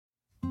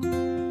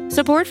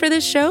Support for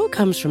this show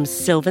comes from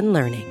Sylvan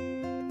Learning.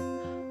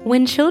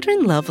 When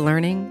children love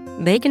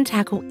learning, they can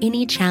tackle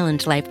any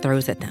challenge life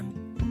throws at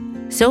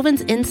them.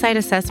 Sylvan's Insight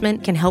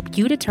Assessment can help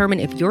you determine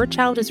if your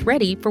child is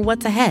ready for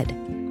what's ahead.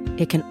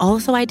 It can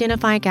also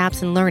identify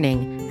gaps in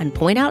learning and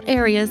point out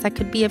areas that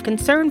could be of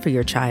concern for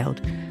your child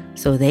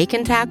so they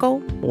can tackle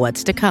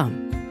what's to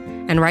come.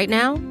 And right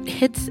now,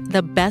 it's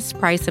the best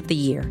price of the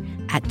year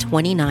at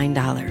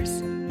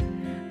 $29.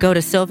 Go to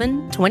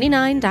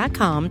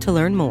sylvan29.com to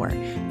learn more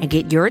and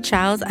get your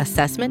child's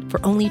assessment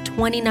for only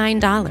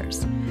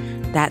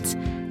 $29. That's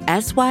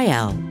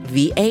SYLVAN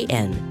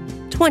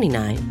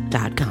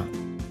 29.com.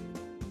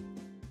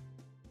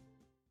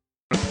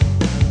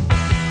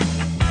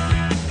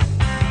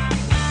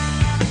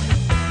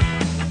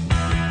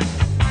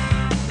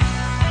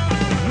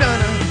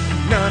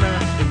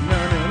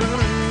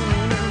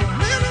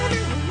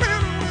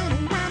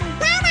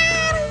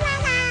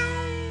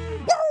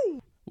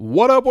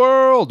 What up,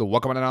 world?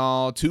 Welcome on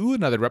all to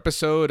another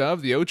episode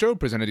of the Ocho,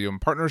 presented to you in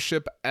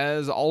partnership,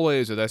 as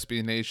always, with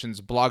SB Nation's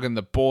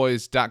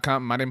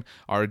bloggingtheboys.com. My name is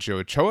RJ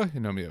Ochoa. You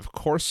know me, of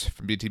course,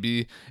 from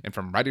BTB and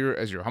from right here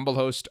as your humble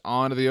host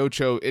on the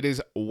Ocho. It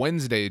is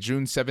Wednesday,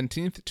 June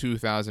 17th,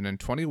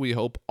 2020. We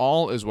hope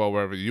all is well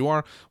wherever you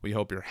are. We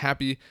hope you're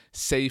happy,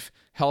 safe,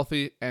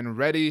 healthy, and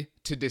ready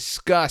to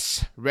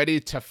discuss, ready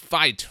to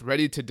fight,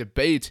 ready to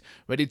debate,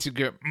 ready to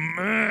get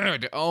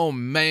mad. Oh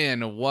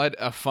man, what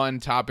a fun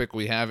topic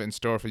we have in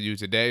store for you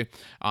today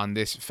on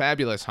this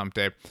fabulous hump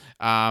day.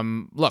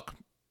 Look,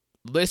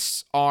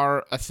 lists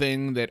are a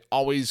thing that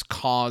always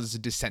cause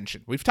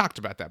dissension. We've talked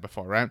about that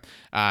before, right?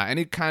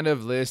 Any kind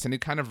of list, any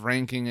kind of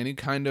ranking, any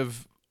kind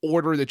of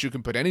order that you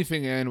can put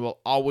anything in will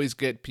always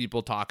get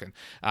people talking.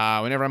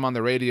 Whenever I'm on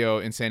the radio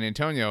in San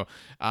Antonio,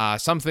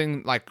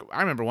 something like, I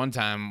remember one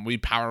time we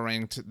power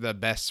ranked the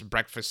best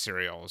breakfast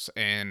cereals,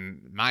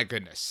 and my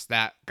goodness,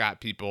 that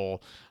got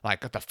people,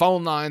 like, the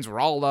phone lines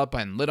were all up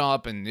and lit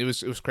up, and it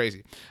was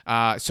crazy.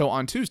 So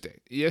on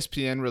Tuesday,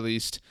 ESPN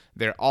released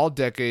their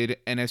all-decade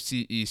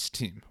NFC East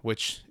team,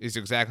 which is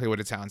exactly what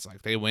it sounds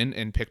like. They went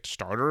and picked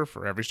starter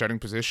for every starting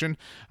position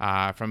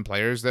from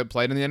players that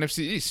played in the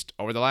NFC East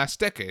over the last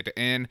decade.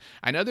 And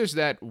I know there's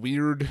that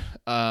weird,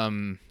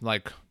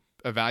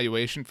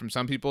 evaluation from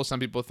some people.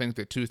 Some people think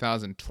that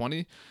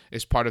 2020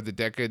 is part of the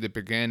decade that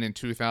began in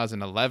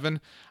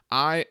 2011.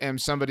 I am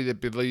somebody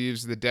that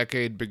believes the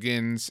decade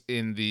begins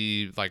in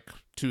the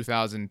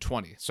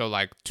 2020.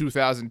 So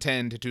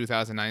 2010 to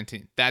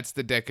 2019. That's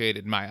the decade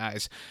in my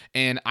eyes.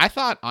 And I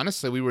thought,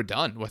 honestly, we were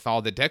done with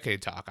all the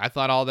decade talk. I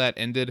thought all that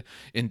ended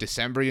in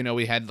December. You know,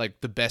 we had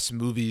the best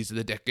movies of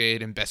the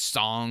decade and best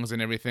songs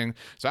and everything.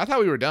 So I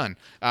thought we were done.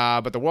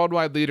 But the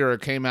worldwide leader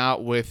came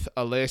out with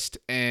a list,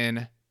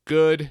 and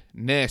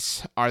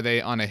goodness, are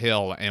they on a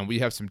hill, and we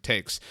have some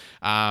takes.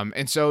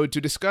 And so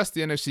to discuss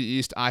the NFC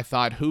East, I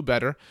thought who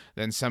better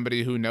than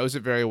somebody who knows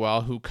it very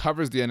well, who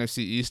covers the NFC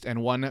East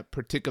and one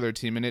particular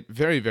team in it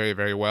very, very,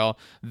 very well,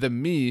 the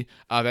me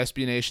of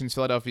SB Nation's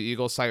Philadelphia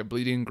Eagles site,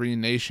 Bleeding Green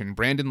Nation.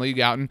 Brandon Lee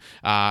Gowton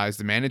is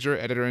the manager,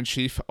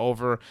 editor-in-chief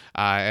over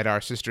at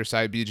our sister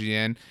site,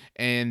 BGN,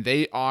 and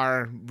they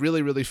are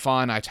really, really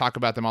fun. I talk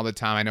about them all the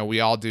time. I know we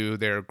all do.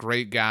 They're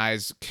great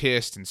guys,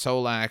 Kist and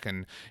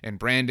Solak and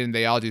Brandon.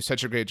 They all do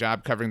such a great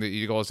job covering the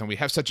Eagles, and we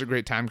have such a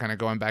great time kind of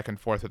going back and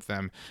forth with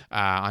them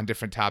on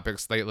different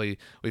topics. Lately,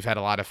 we've had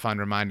a lot of fun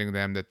reminding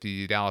them that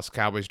the Dallas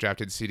Cowboys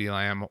drafted CeeDee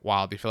Lamb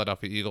while the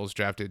Philadelphia Eagles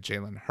drafted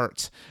Jalen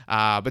Hurts.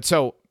 But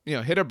so,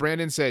 hit up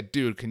Brandon, said,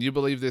 dude, can you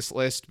believe this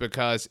list?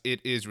 Because it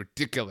is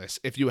ridiculous.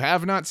 If you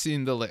have not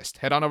seen the list,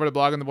 head on over to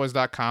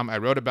bloggingtheboys.com. I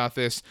wrote about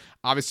this.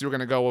 Obviously, we're going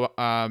to go,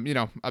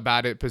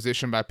 about it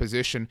position by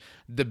position.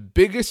 The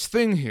biggest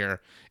thing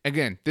here,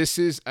 again, this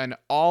is an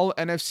all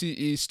NFC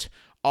East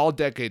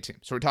all-decade team.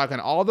 So we're talking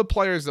all the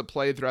players that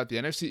played throughout the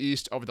NFC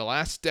East over the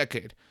last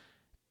decade.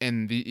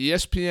 And the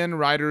ESPN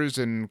writers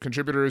and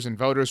contributors and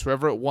voters,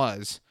 whoever it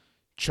was,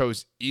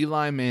 chose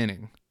Eli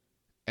Manning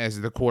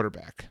as the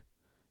quarterback.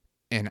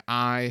 And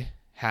I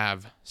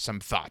have some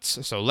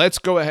thoughts. So let's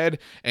go ahead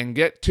and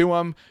get to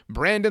them.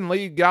 Brandon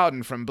Lee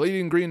Gowton from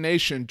Bleeding Green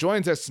Nation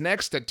joins us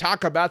next to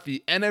talk about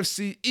the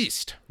NFC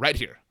East right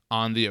here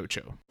on the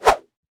Ocho.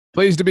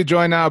 Pleased to be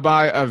joined now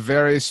by a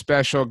very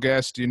special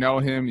guest. You know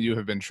him. You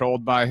have been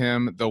trolled by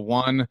him. The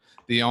one,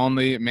 the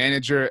only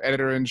manager,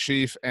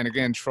 editor-in-chief, and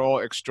again,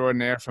 troll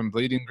extraordinaire from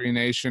Bleeding Green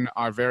Nation,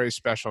 our very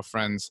special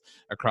friends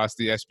across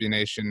the SB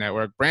Nation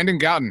network. Brandon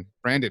Gowton.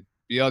 Brandon,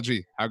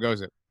 BLG, how goes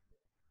it?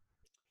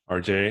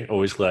 RJ,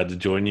 always glad to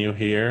join you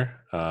here.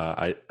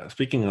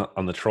 Speaking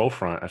on the troll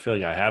front, I feel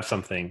like I have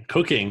something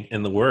cooking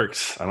in the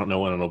works. I don't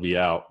know when it'll be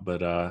out,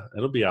 but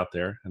it'll be out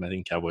there, and I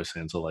think Cowboys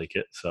fans will like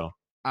it. So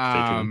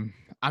stay tuned.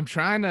 I'm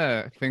trying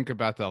to think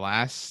about the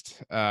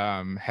last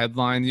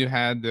headline you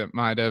had that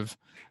might have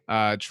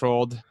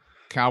trolled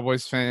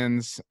Cowboys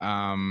fans.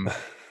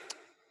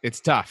 It's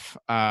tough.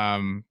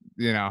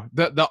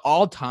 The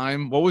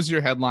all-time, what was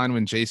your headline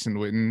when Jason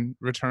Witten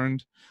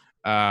returned?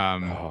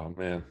 Oh,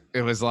 man.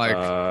 It was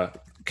like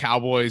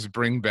Cowboys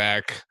bring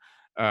back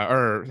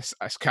or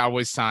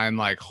Cowboys signed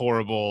like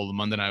horrible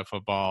Monday Night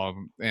Football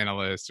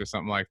analyst or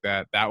something like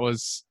that. That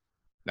was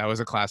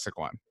a classic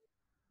one.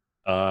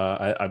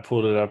 I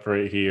pulled it up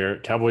right here.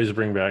 Cowboys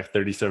bring back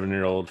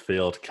 37-year-old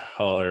failed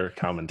color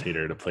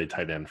commentator to play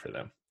tight end for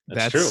them.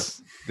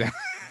 That's true.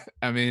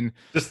 I mean,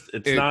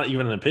 it's not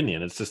even an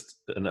opinion. It's just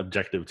an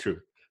objective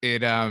truth.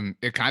 It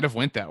kind of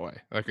went that way.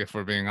 Like, if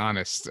we're being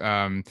honest,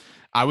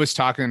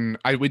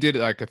 we did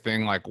like a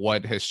thing like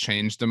what has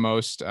changed the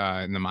most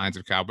in the minds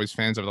of Cowboys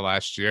fans over the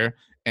last year.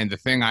 And the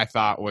thing I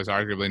thought was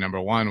arguably number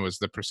one was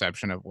the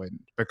perception of Witten,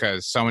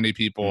 because so many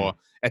people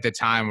at the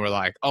time were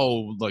like,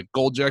 oh, like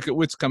Gold Jacket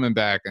Witt's coming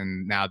back,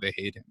 and now they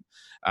hate him.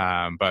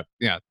 But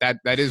yeah,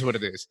 that is what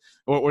it is.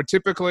 We're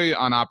typically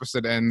on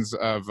opposite ends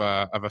of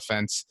a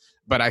fence,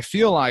 but I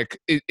feel like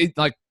it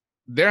like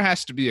there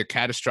has to be a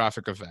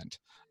catastrophic event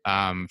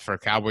for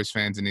Cowboys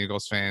fans and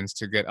Eagles fans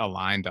to get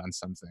aligned on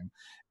something.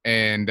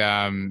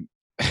 And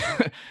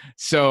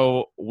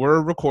so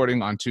we're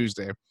recording on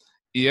Tuesday.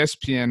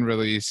 ESPN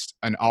released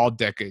an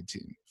all-decade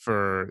team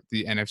for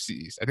the NFC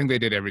East. I think they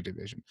did every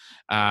division.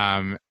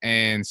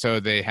 And so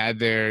they had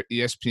their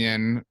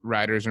ESPN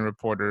writers and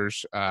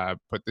reporters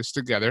put this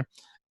together.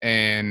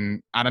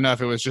 And I don't know if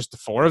it was just the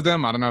four of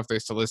them. I don't know if they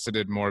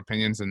solicited more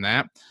opinions than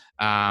that.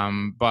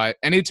 But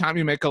anytime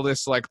you make a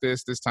list like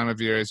this time of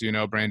year, as you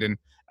know, Brandon,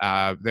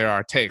 there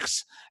are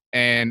takes.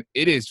 And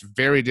it is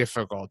very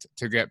difficult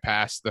to get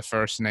past the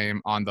first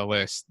name on the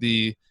list.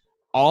 The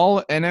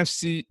all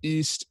NFC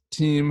East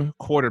team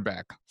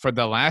quarterback for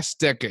the last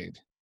decade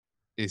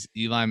is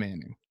Eli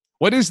Manning.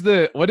 What is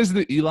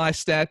the Eli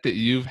stat that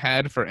you've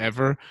had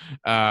forever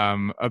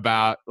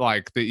about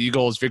like the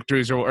Eagles'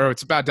 victories, or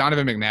it's about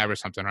Donovan McNabb or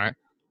something, right?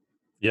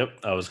 Yep,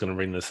 I was going to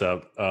bring this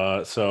up.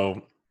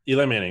 So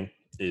Eli Manning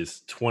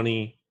is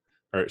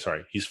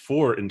he's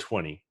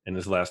 4-20 in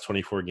his last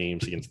 24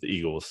 games against the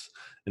Eagles,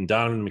 and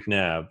Donovan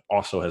McNabb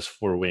also has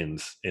 4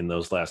 wins in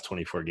those last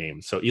 24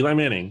 games. So Eli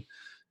Manning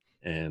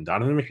and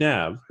Donovan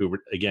McNabb, who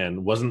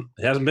again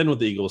hasn't been with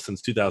the Eagles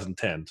since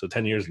 2010, so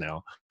 10 years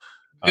now.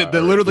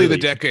 Literally the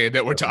decade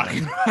that we're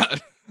talking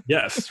about.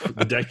 Yes,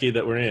 the decade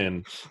that we're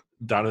in.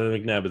 Donovan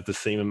McNabb has the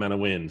same amount of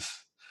wins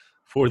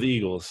for the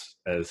Eagles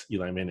as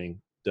Eli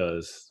Manning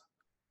does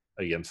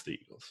against the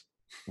Eagles.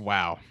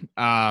 Wow.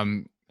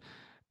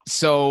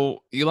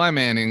 So Eli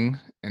Manning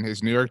and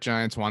his New York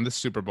Giants won the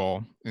Super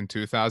Bowl in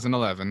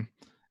 2011.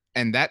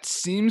 And that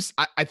seems,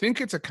 I think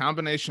it's a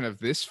combination of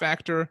this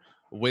factor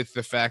with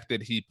the fact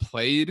that he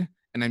played,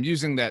 and I'm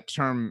using that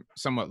term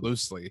somewhat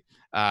loosely,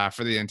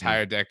 for the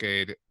entire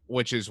decade,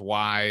 which is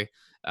why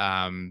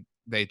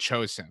they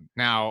chose him.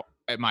 Now,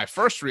 my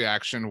first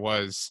reaction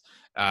was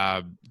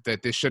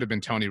that this should have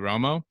been Tony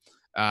Romo.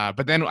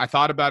 But then I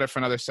thought about it for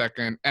another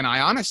second, and I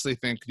honestly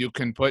think you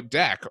can put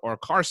Dak or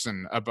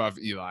Carson above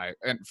Eli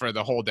for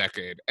the whole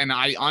decade. And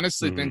I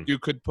honestly think you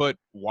could put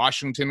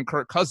Washington,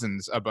 Kirk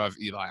Cousins above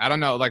Eli. I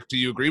don't know. Like, do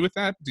you agree with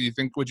that?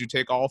 Would you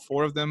take all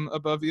 4 of them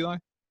above Eli?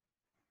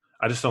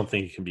 I just don't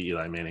think it can be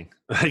Eli Manning.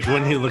 Like,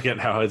 when you look at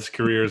how his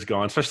career has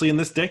gone, especially in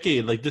this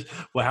decade,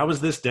 how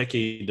is this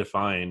decade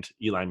defined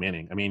Eli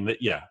Manning? I mean,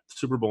 yeah,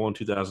 Super Bowl in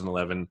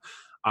 2011.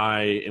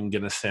 I am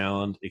going to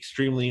sound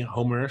extremely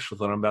homerish with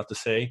what I'm about to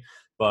say,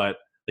 but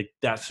like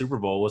that Super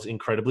Bowl was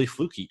incredibly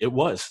fluky. It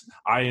was.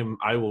 I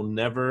will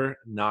never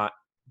not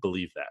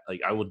believe that.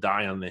 Like, I will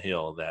die on the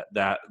hill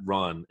that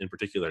run in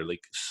particular, like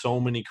so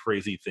many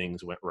crazy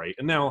things went right.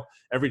 And now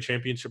every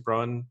championship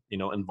run,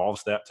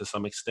 involves that to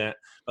some extent.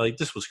 But like,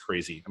 this was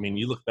crazy. I mean,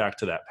 you look back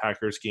to that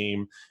Packers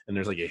game and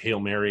there's like a Hail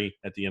Mary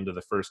at the end of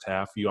the first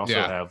half. You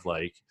also have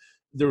like,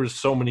 there was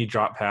so many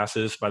drop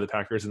passes by the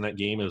Packers in that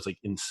game. It was like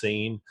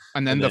insane.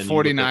 And then the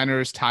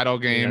 49ers title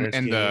game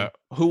and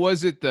who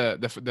was it?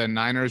 The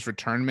Niners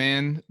return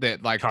man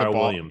that like Kyle the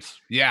ball.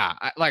 Williams. Yeah.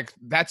 Like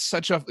that's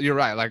you're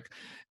right. Like,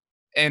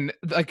 and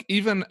like,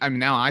 even, I mean,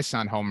 now I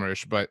sound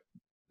homerish, but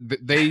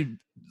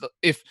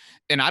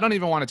and I don't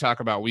even want to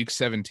talk about week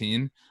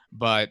 17,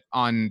 but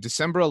on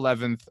December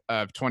 11th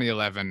of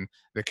 2011,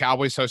 the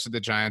Cowboys hosted the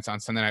Giants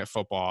on Sunday Night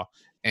Football.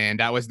 And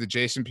that was the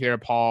Jason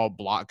Pierre-Paul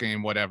block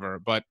game, whatever.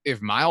 But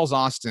if Miles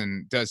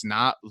Austin does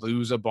not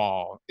lose a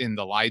ball in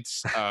the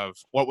lights of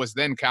what was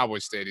then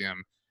Cowboys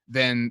Stadium,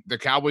 then the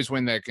Cowboys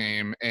win that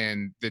game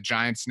and the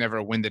Giants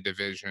never win the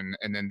division,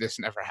 and then this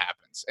never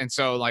happens. And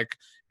so, like,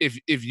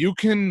 if you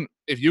can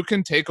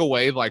take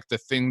away like the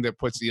thing that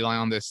puts Eli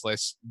on this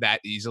list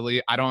that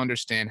easily, I don't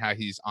understand how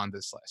he's on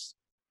this list.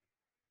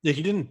 Yeah,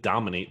 he didn't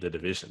dominate the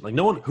division. Like,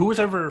 no one who was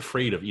ever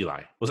afraid of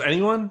Eli. Was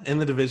anyone in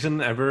the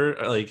division ever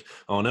like,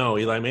 oh no,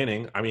 Eli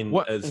Manning? I mean,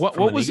 what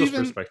was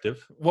Eagles'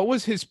 perspective? What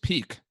was his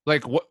peak?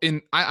 Like, what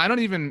in? I don't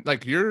even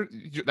like.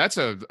 That's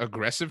a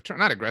aggressive term,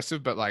 not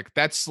aggressive, but like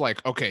that's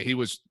like, okay,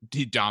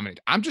 he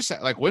dominated. I'm just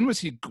saying, like, when was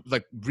he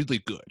like really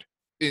good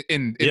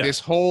in this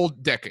whole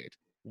decade?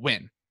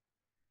 When?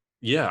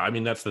 Yeah, I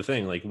mean, that's the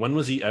thing. Like, when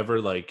was he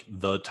ever like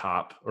the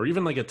top, or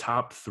even like a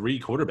top 3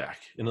 quarterback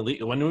in the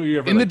league? When were you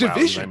ever in like, the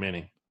division? Wow, Eli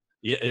Manning.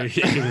 Yeah,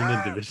 even in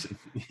the division.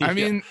 I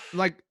mean,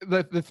 like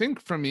the thing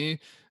for me,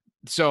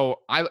 So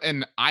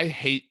I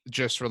hate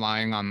just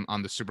relying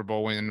on the Super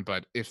Bowl win,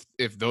 but if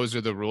those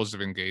are the rules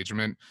of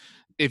engagement,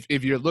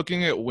 if you're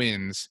looking at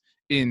wins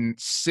in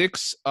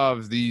 6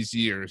 of these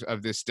years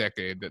of this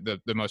decade,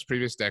 the most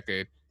previous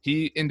decade,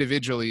 he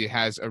individually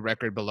has a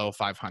record below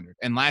 500.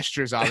 And last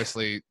year's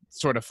obviously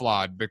sort of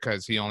flawed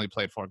because he only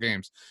played 4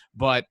 games.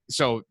 But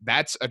so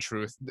that's a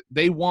truth.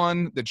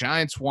 The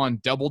Giants won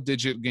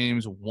double-digit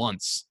games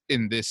once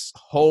in this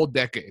whole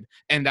decade.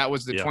 And that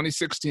was the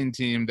 2016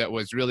 team that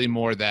was really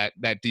more that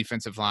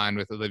defensive line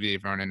with Olivier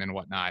Vernon and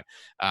whatnot.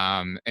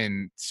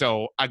 And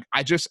so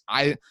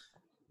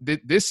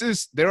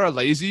there are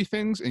lazy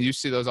things, and you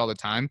see those all the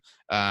time.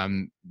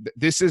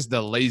 This is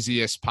the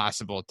laziest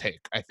possible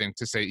take, I think,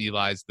 to say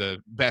Eli's the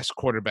best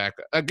quarterback.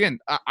 Again,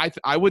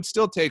 I would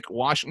still take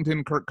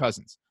Washington, Kirk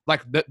Cousins.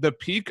 Like the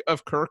peak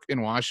of Kirk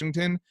in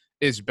Washington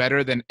is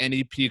better than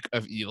any peak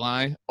of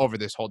Eli over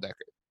this whole decade.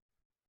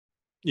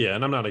 Yeah,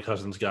 and I'm not a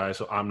Cousins guy,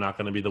 so I'm not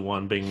going to be the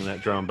one banging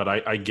that drum. But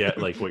I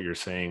get like what you're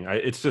saying.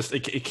 It's just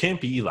it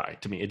can't be Eli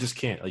to me. It just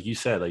can't. Like you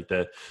said, like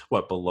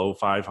below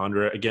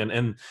 500 again,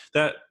 and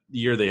that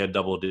year they had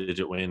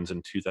double-digit wins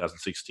in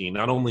 2016.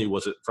 Not only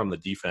was it from the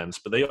defense,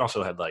 but they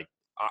also had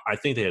I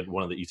think they had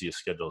one of the easiest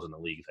schedules in the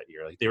league that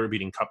year. Like they were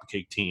beating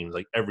cupcake teams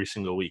like every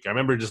single week. I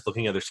remember just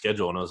looking at their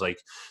schedule and I was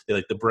like, they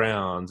like the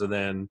Browns, and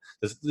then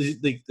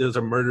there's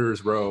a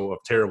murderer's row of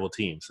terrible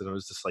teams. And it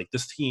was just like,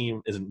 this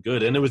team isn't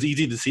good. And it was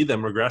easy to see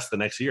them regress the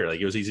next year. Like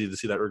it was easy to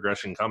see that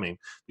regression coming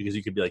because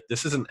you could be like,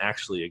 this isn't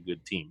actually a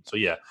good team. So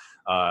yeah,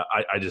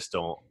 I just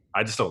don't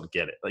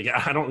get it. Like,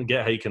 I don't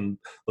get how you can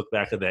look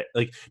back at that.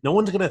 Like, no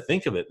one's going to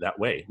think of it that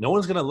way. No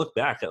one's going to look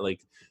back at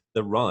like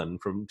the run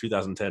from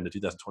 2010 to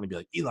 2020 and be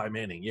like, Eli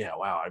Manning. Yeah.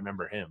 Wow. I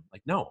remember him.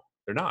 Like, no,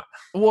 they're not.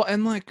 Well,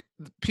 and like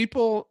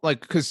people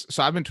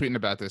so I've been tweeting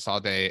about this all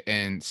day,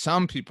 and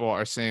some people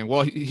are saying,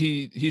 well,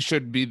 he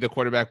should be the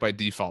quarterback by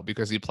default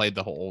because he played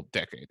the whole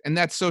decade. And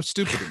that's so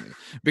stupid to me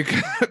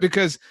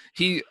because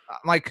he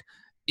like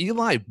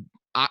Eli,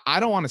 I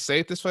don't want to say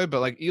it this way,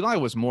 but like Eli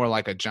was more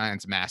like a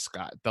Giants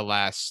mascot the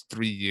last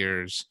 3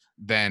 years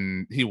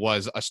than he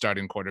was a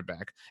starting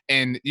quarterback.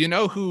 And you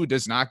know who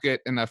does not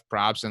get enough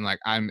props? And like,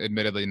 I'm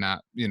admittedly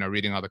not,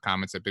 reading all the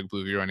comments at Big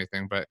Blue View or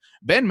anything, but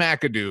Ben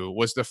McAdoo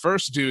was the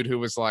first dude who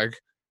was like,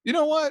 you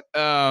know what?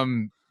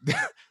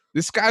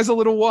 This guy's a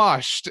little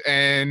washed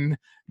and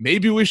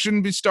maybe we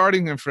shouldn't be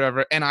starting him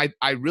forever. And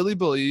I really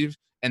believe,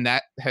 and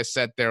that has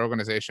set their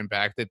organization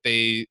back, that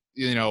they,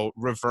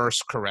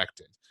 reverse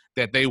corrected.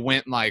 That they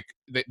went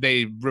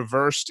they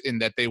reversed in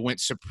that they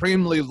went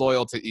supremely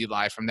loyal to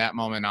Eli from that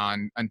moment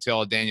on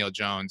until Daniel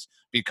Jones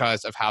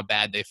because of how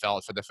bad they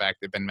felt for the fact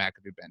that Ben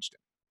McAdoo benched him.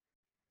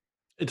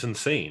 It's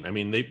insane. I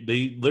mean,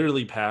 they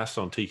literally passed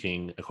on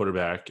taking a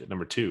quarterback at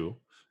number 2,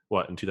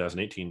 in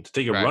 2018 to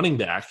take a running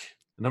back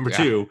number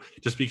 2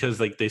 just because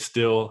like they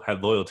still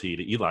had loyalty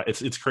to Eli.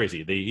 It's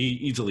crazy. He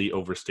easily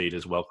overstayed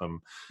his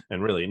welcome,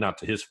 and really not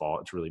to his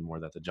fault. It's really more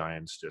that the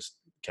Giants just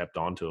kept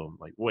on to him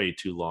like way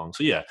too long.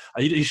 So yeah,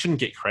 he shouldn't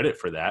get credit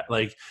for that.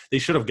 Like they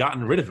should have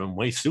gotten rid of him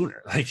way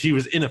sooner. Like he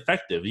was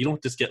ineffective. You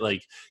don't just get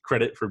like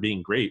credit for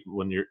being great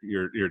when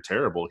you're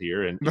terrible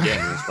here. And again,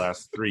 in his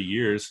last 3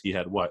 years, he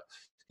had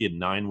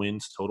 9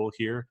 wins total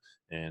here,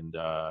 and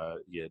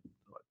he had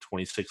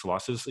 26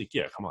 losses. Like,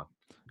 yeah, come on.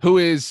 Who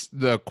is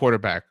the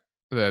quarterback,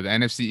 the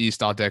NFC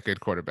East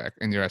all-decade quarterback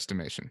in your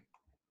estimation?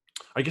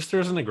 I guess there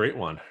isn't a great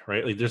one,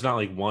 right? Like there's not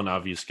like one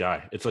obvious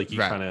guy. It's like you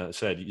kind of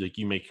said, like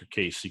you make your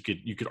case. You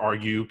could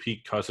argue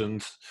Pete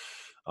Cousins.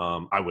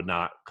 I would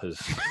not, because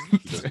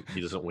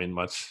he doesn't win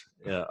much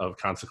of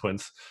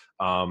consequence.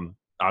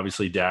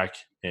 Obviously Dak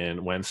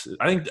and Wentz.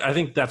 I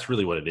think that's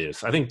really what it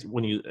is. I think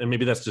and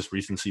maybe that's just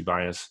recency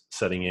bias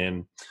setting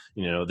in.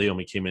 They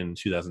only came in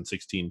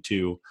 2016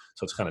 too,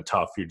 so it's kind of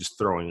tough. You're just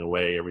throwing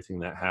away everything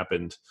that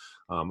happened.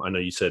 I know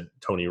you said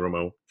Tony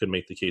Romo could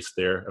make the case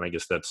there, and I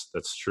guess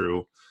that's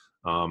true.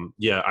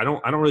 I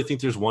don't really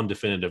think there's one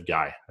definitive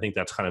guy. I think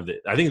that's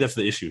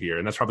the issue here,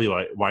 and that's probably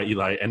why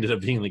Eli ended up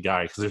being the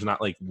guy, because there's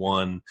not like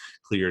one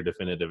clear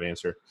definitive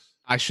answer.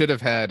 I should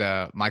have had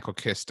Michael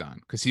Kist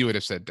on, because he would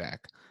have said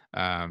Dak.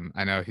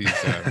 I know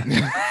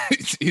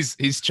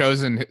he's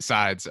chosen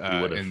sides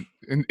in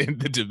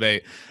the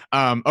debate.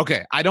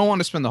 Okay, I don't want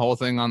to spend the whole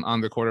thing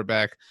on the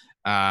quarterback,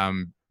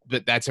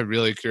 but that's a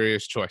really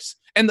curious choice.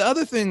 And the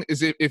other thing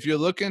is, if you're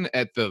looking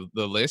at the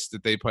list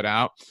that they put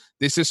out,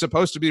 this is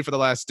supposed to be for the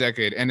last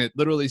decade, and it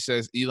literally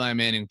says Eli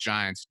Manning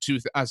Giants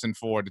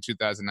 2004 to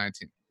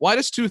 2019. Why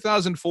does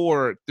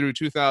 2004 through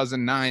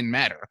 2009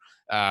 matter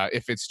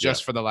if it's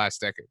just for the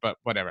last decade? But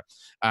whatever.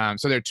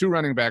 So there are 2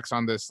 running backs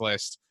on this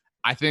list.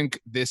 I think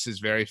this is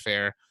very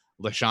fair.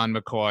 LaShawn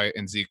McCoy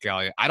and Zeke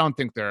Elliott. I don't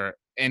think there are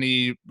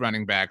any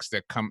running backs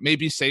that come,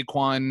 maybe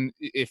Saquon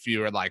if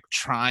you're like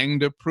trying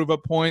to prove a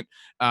point,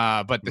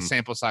 but the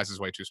sample size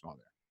is way too small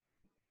there.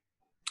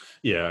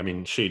 Yeah, I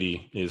mean,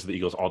 Shady is the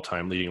Eagles'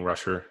 all-time leading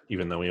rusher,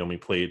 even though he only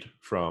played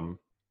from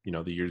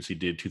the years he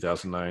did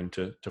 2009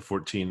 to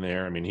 14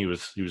 there. I mean, he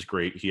was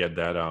great. He had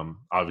that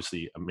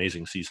obviously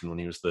amazing season when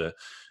he was the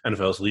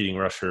NFL's leading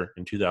rusher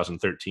in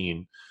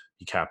 2013.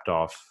 He capped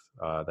off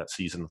that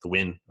season with the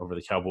win over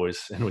the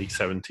Cowboys in Week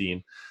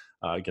 17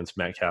 against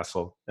Matt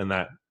Castle and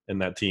that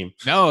team.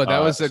 No, that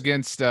was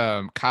against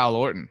Kyle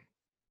Orton.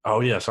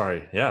 Oh yeah,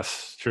 sorry.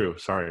 Yes, true.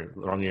 Sorry,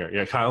 wrong year.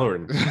 Yeah, Kyle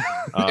Orton.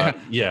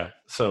 Yeah.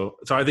 So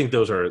I think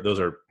those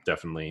are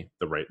definitely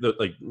the right.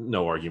 Like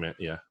no argument.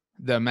 Yeah.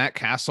 The Matt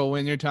Castle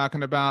win you're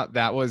talking about,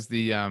 that was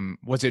the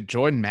was it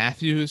Jordan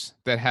Matthews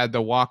that had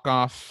the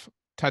walk-off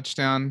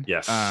touchdown?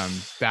 Yes.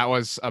 That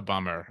was a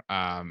bummer.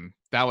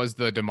 That was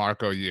the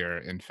DeMarco year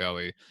in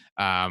Philly.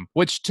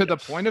 Which to the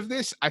point of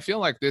this, I feel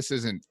like this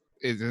isn't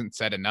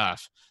said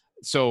enough.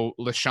 So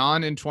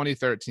LaShawn in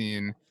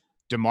 2013,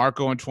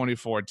 DeMarco in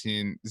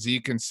 2014,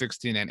 Zeke in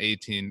 16 and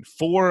 18.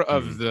 Four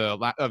of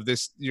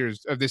this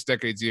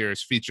decade's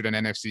years featured an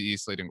NFC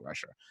East leading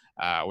rusher,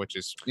 which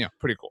is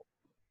pretty cool.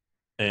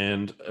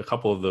 And a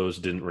couple of those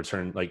didn't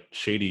return. Like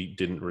Shady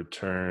didn't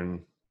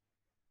return,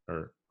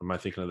 or am I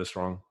thinking of this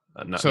wrong?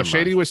 So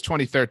Shady was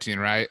 2013,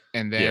 right?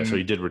 And then so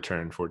he did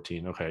return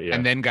 14. Okay, yeah.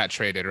 And then got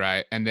traded,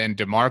 right? And then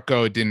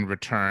DeMarco didn't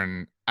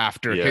return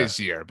after his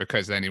year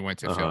because then he went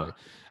to Philly.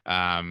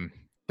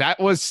 That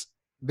was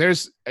I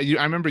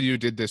remember you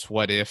did this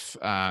what if,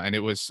 and it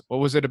was, what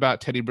was it about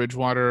Teddy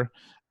Bridgewater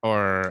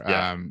or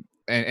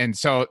and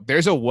so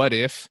there's a what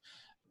if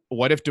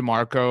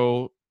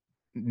DeMarco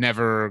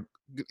never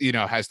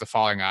has the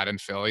falling out in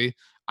Philly.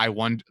 I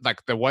wonder,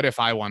 like the what if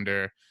I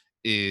wonder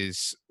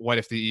is what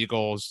if the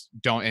Eagles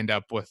don't end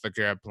up with the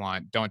Garrett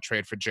Blount, don't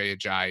trade for Jay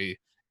Ajayi,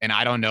 and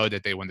I don't know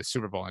that they win the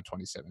Super Bowl in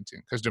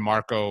 2017 because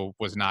DeMarco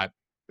was not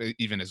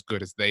even as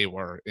good as they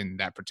were in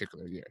that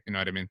particular year. You know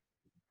what I mean?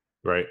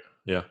 Right.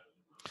 Yeah.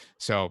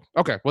 So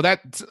okay, well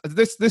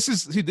this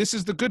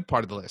is the good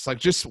part of the list. Like,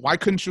 just why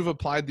couldn't you have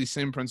applied these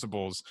same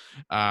principles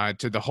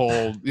to the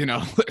whole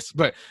list?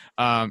 But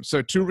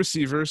so two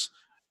receivers,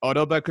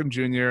 Odell Beckham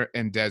Jr.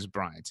 and Dez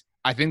Bryant.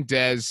 I think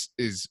Dez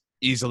is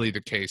easily the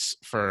case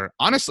for,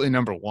 honestly,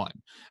 number one.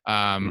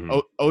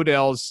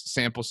 Odell's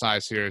sample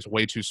size here is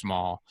way too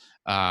small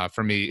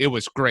for me. It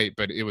was great,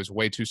 but it was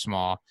way too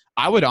small.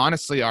 I would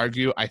honestly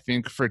argue, I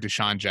think, for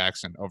Deshaun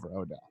Jackson over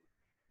Odell.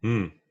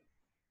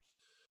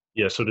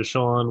 Yeah, so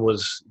Deshaun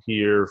was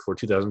here for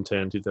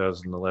 2010,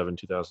 2011,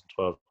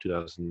 2012,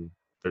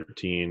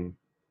 2013. Then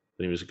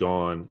he was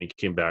gone. He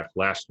came back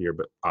last year,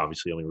 but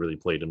obviously only really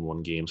played in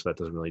one game, so that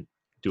doesn't really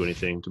do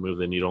anything to move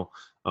the needle.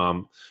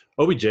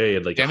 OBJ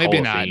had like maybe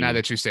not. Now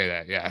that you say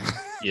that, yeah,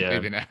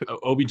 maybe not.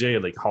 OBJ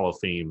had like Hall of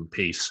Fame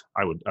pace.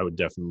 I would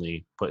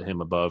definitely put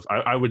him above.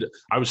 I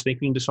was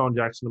thinking Deshaun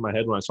Jackson in my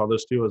head when I saw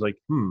those two. I was like,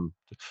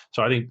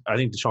 So I think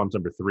Deshaun's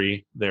number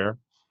 3 there,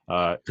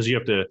 because you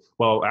have to.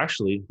 Well,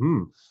 actually,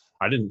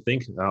 I didn't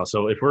think.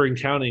 So if we're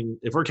counting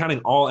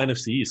all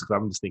NFC East, because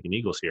I'm just thinking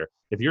Eagles here.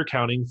 If you're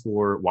counting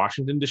for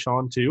Washington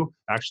Deshaun too,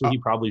 actually he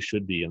probably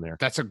should be in there.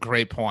 That's a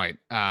great point.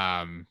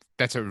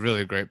 That's a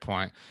really great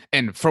point.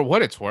 And for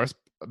what it's worth,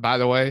 by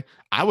the way,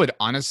 I would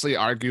honestly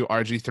argue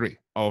RG3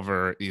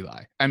 over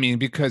Eli. I mean,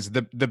 because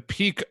the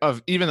peak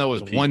of, even though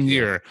it was 1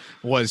 year,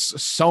 was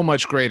so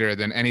much greater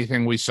than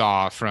anything we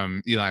saw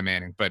from Eli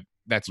Manning. But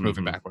that's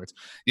moving backwards.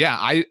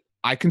 Yeah,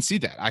 I can see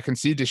that. I can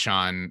see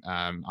Deshaun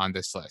on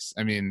this list.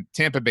 I mean,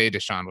 Tampa Bay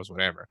Deshaun was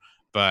whatever.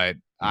 But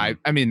I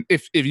mean,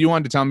 if you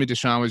wanted to tell me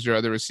Deshaun was your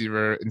other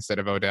receiver instead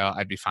of Odell,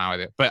 I'd be fine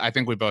with it. But I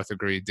think we both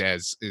agree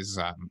Dez is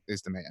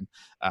the man.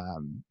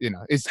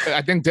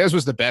 I think Dez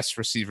was the best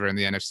receiver in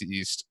the NFC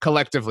East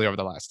collectively over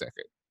the last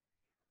decade.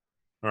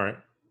 All right.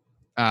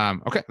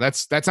 Okay,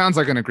 that sounds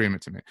like an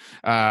agreement to me.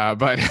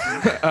 But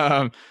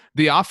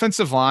the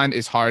offensive line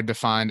is hard to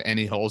find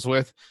any holes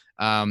with.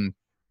 I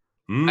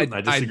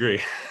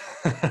disagree.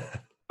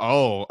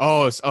 So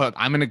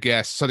I'm gonna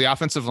guess. So the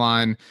offensive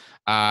line,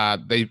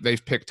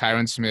 they've picked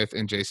Tyron Smith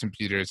and Jason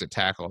Peters at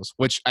tackles,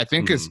 which I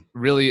think is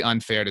really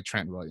unfair to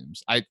Trent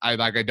Williams. I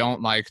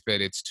don't like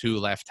that it's 2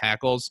 left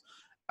tackles,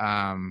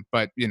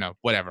 but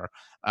whatever.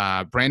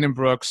 Brandon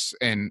Brooks,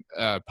 and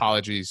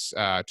apologies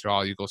to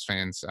all Eagles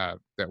fans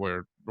that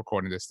were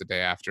recording this the day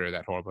after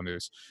that horrible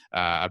news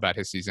about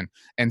his season.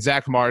 And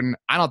Zach Martin,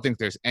 I don't think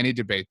there's any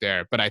debate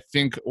there, but I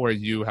think where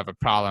you have a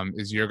problem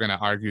is you're going to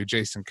argue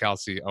Jason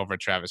Kelce over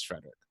Travis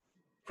Frederick.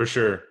 For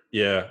sure.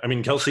 Yeah. I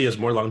mean, Kelce has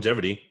more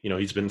longevity.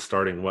 He's been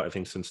starting, I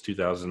think since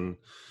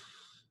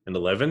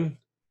 2011.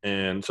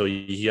 And so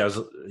he has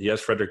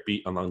Frederick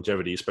beat on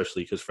longevity,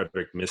 especially because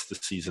Frederick missed the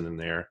season in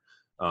there.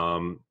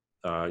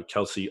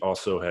 Kelce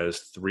also has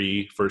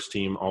 3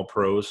 first-team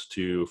All-Pros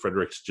to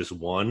Frederick's just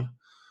 1.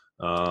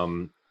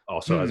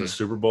 Also has a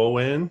Super Bowl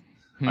win.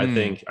 I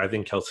think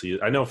Kelce.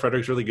 I know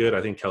Frederick's really good.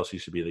 I think Kelce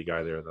should be the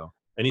guy there, though.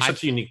 And he's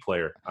such a unique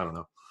player. I don't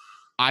know.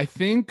 I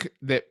think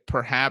that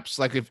perhaps,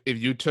 like, if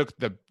you took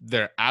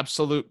their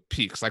absolute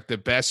peaks, like the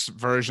best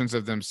versions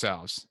of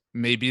themselves,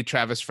 maybe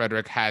Travis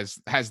Frederick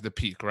has the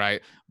peak,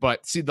 right?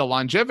 But see, the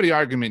longevity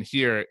argument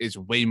here is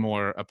way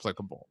more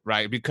applicable,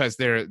 right? Because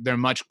they're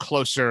much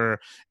closer,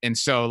 and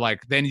so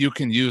like then you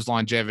can use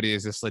longevity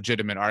as this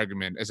legitimate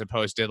argument, as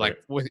opposed to like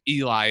with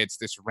Eli, it's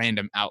this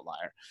random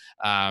outlier.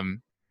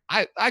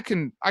 I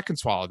can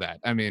swallow that.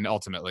 I mean,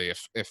 ultimately,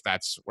 if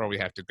that's where we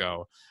have to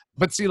go.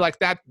 But see, like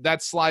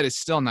that slide is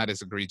still not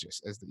as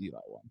egregious as the Eli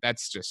one.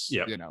 That's just,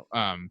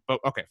 but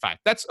okay, fine.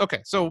 That's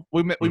okay. So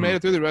we made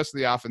it through the rest of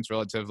the offense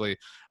relatively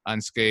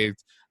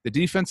unscathed. The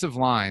defensive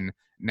line,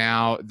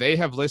 now they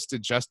have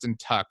listed Justin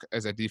Tuck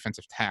as a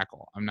defensive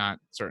tackle. I'm not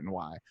certain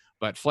why.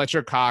 But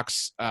Fletcher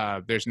Cox,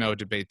 there's no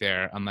debate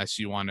there unless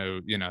you want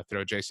to,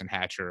 throw Jason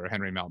Hatcher or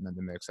Henry Melton in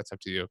the mix. That's up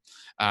to you.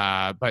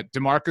 But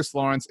DeMarcus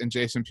Lawrence and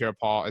Jason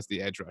Pierre-Paul as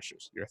the edge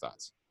rushers. Your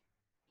thoughts?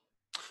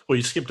 Well,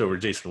 you skipped over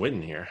Jason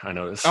Witten here, I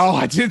noticed. Oh,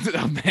 I did.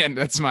 Oh, man,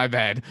 that's my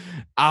bad.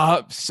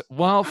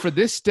 Well, for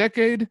this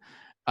decade,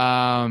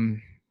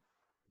 I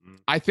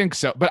think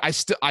so. But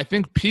I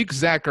think peak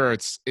Zach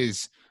Ertz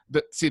is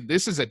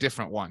this is a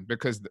different one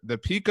because the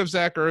peak of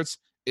Zach Ertz,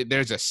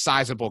 there's a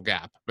sizable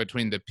gap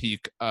between the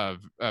peak of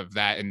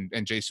that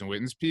and Jason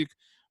Witten's peak.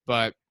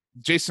 But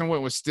Jason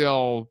Witten was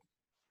still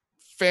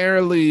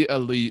fairly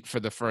elite for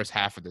the first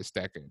half of this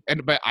decade.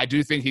 But I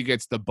do think he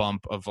gets the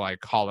bump of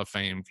like Hall of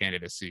Fame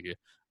candidacy,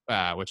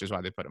 which is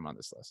why they put him on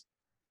this list.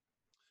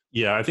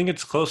 Yeah, I think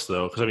it's close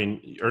though, because I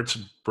mean, Ertz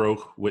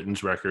broke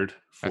Witten's record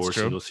for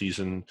single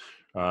season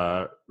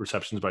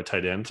receptions by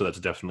tight end, so that's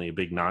definitely a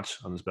big notch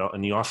on his belt.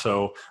 And you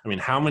also, I mean,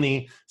 how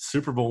many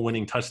Super Bowl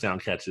winning touchdown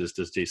catches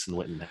does Jason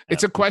Witten have?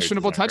 It's a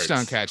questionable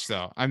touchdown catch,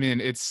 though. I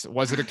mean,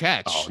 was it a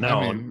catch? Oh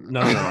no,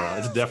 no.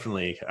 It's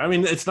definitely. I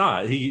mean, it's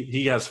not.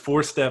 He has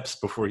 4 steps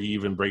before he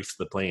even breaks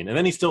the plane, and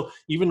then he still,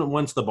 even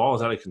once the ball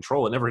is out of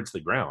control, it never hits the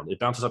ground. It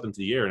bounces up into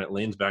the air and it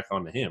lands back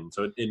onto him.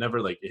 So it never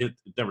it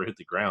never hit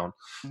the ground.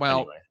 Well.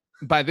 Anyway.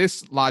 By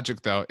this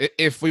logic, though,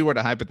 if we were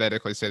to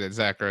hypothetically say that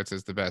Zach Ertz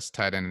is the best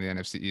tight end in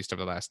the NFC East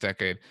over the last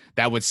decade,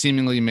 that would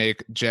seemingly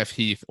make Jeff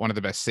Heath one of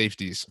the best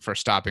safeties for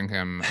stopping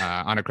him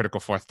on a critical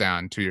 4th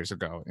down 2 years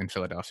ago in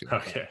Philadelphia.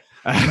 Okay.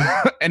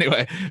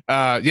 Anyway,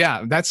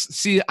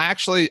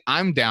 actually,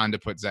 I'm down to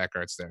put Zach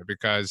Ertz there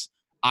because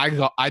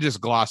I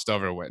just glossed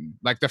over Witten.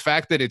 Like the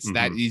fact that it's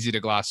that easy to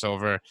gloss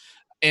over.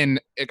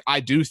 And I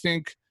do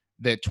think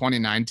that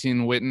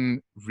 2019 Witten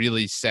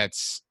really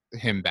sets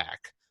him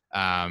back.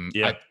 I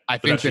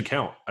think that should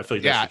count. I feel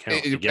like that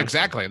should count.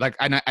 Exactly. Like,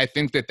 and I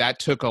think that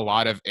took a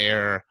lot of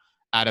air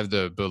out of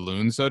the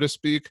balloon, so to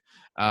speak.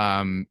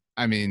 I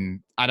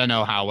mean, I don't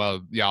know how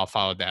well y'all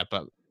followed that,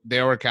 but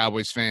there were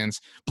Cowboys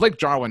fans. Blake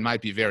Jarwin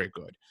might be very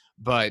good,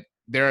 but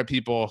there are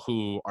people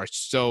who are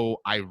so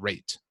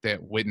irate that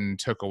Witten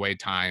took away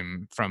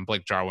time from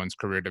Blake Jarwin's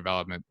career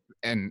development,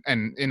 and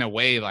in a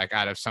way, like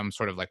out of some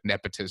sort of like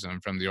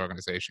nepotism from the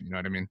organization. You know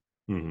what I mean?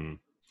 Mm-hmm.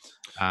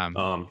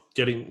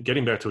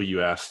 Getting back to what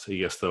you asked, I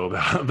guess, though,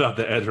 about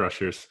the edge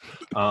rushers.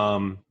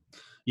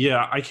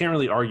 I can't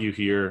really argue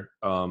here.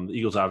 The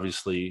Eagles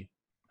obviously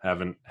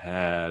haven't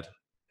had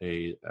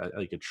a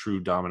true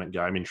dominant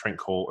guy. I mean, Trent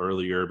Cole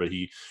earlier, but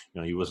he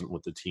wasn't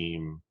with the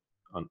team.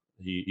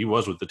 He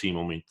was with the team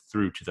only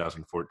through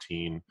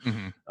 2014.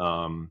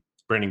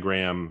 Brandon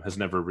Graham has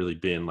never really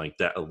been like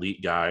that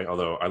elite guy,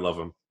 although I love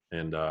him,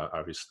 and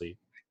obviously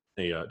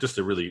just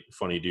a really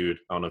funny dude.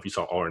 I don't know if you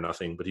saw All or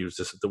Nothing, but he was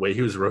just the way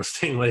he was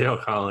roasting Leo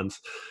Collins.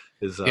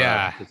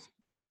 That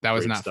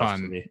was not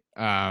fun.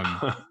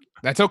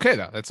 That's okay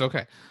though. That's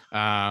okay.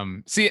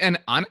 And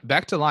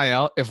back to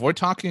Lyle. If we're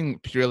talking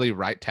purely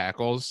right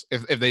tackles,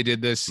 if they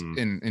did this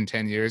in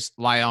 10 years,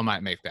 Lyle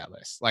might make that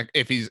list. Like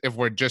if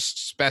we're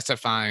just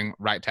specifying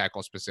right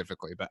tackle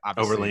specifically, but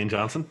obviously over Lane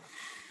Johnson.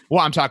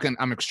 Well, I'm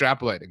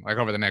extrapolating like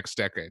over the next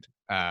decade.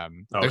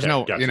 There's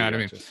no, you know what I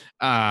mean?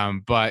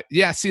 But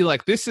yeah, see,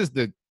 like this was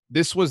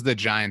the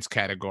Giants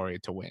category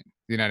to win.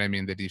 You know what I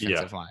mean? The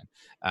defensive line.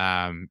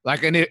 And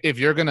if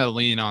you're going to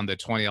lean on the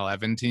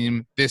 2011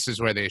 team, this is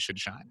where they should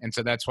shine. And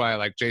so that's why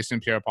like Jason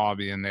Pierre-Paul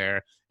being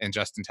there and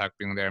Justin Tuck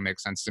being there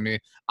makes sense to me.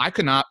 I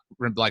could not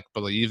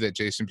believe that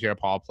Jason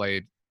Pierre-Paul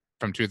played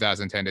from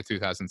 2010 to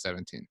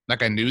 2017.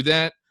 Like I knew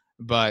that,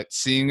 but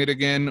seeing it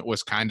again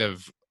was kind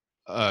of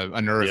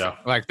unnerving.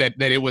 Like that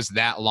it was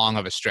that long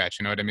of a stretch.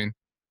 You know what I mean?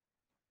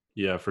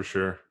 Yeah, for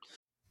sure.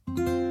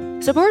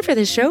 Support for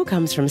this show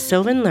comes from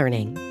Sylvan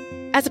Learning.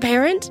 As a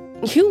parent,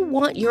 you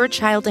want your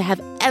child to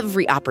have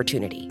every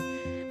opportunity,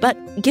 but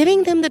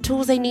giving them the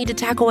tools they need to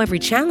tackle every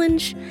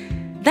challenge,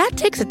 that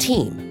takes a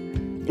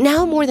team.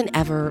 Now more than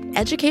ever,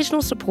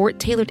 educational support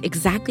tailored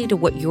exactly to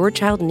what your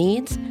child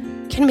needs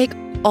can make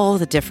all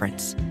the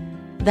difference.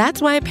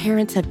 That's why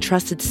parents have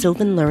trusted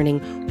Sylvan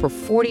Learning for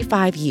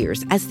 45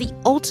 years as the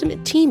ultimate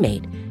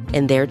teammate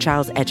in their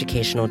child's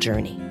educational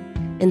journey,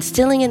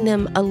 instilling in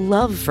them a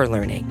love for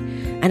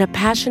learning and a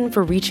passion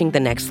for reaching the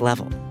next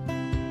level.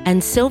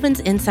 And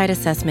Sylvan's Insight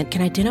Assessment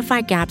can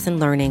identify gaps in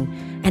learning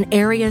and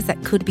areas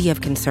that could be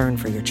of concern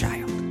for your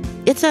child.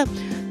 It's a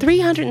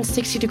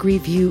 360-degree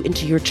view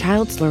into your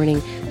child's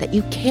learning that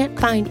you can't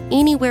find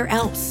anywhere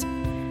else,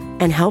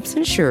 and helps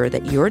ensure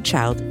that your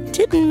child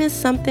didn't miss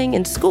something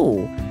in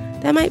school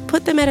that might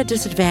put them at a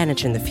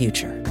disadvantage in the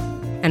future.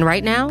 And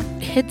right now,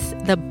 it's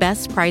the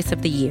best price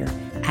of the year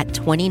at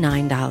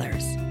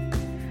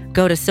 $29.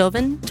 Go to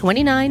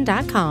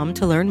sylvan29.com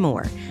to learn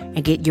more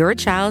and get your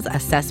child's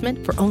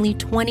assessment for only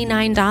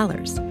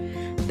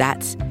 $29.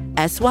 That's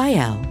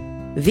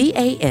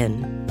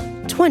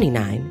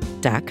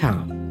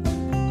SYLVAN29.com.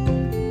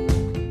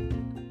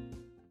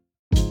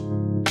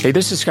 Hey,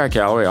 this is Scott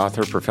Galloway,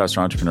 author,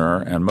 professor,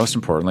 entrepreneur, and most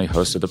importantly,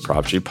 host of the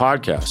Prop G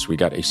podcast. We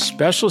got a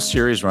special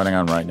series running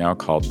on right now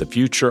called The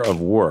Future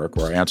of Work,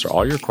 where I answer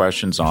all your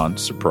questions on,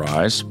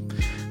 surprise,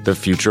 the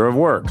future of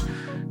work.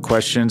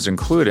 Questions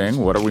including,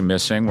 what are we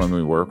missing when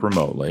we work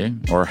remotely?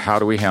 Or how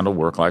do we handle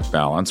work-life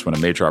balance when a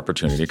major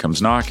opportunity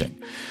comes knocking?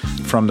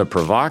 From the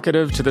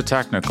provocative to the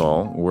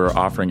technical, we're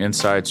offering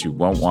insights you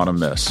won't want to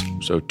miss.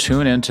 So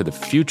tune in to The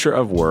Future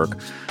of Work,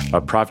 a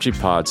Prop G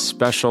Pod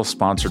special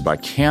sponsored by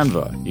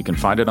Canva. You can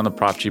find it on the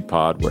Prop G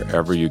Pod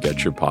wherever you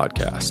get your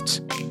podcasts.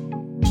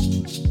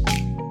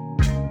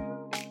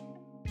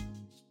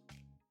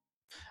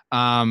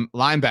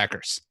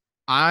 Linebackers.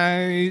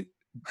 I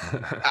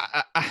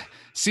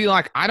see,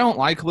 like, I don't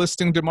like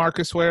listing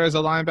DeMarcus Ware as a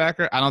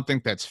linebacker. I don't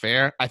think that's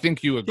fair. I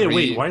think you agree. Yeah,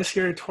 wait, why is he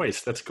here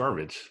twice? That's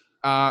garbage.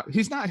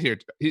 He's not here.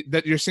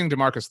 That you're seeing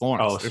DeMarcus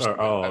Lawrence. Oh, sorry.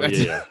 Oh,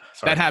 yeah.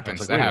 Sorry. That happens.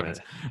 Like, that happens.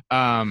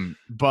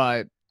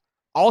 But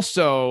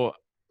also,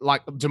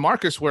 like,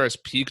 DeMarcus Ware's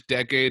peak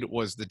decade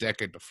was the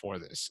decade before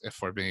this, if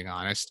we're being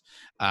honest.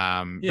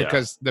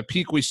 Because the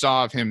peak we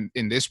saw of him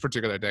in this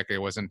particular decade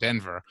was in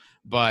Denver.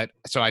 But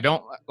so I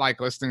don't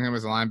like listing him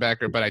as a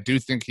linebacker, but I do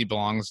think he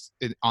belongs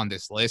on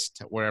this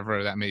list,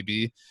 wherever that may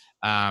be.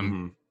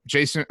 Sean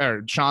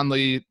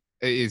Lee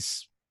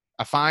is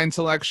a fine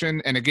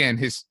selection. And again,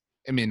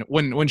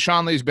 when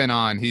Sean Lee's been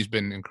on, he's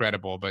been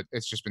incredible, but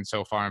it's just been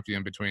so far and few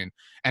in between.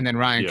 And then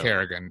Ryan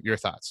Kerrigan, your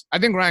thoughts? I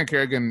think Ryan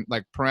Kerrigan,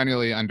 like,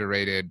 perennially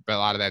underrated, but a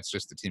lot of that's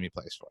just the team he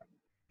plays for.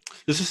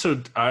 This is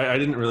so – I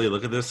didn't really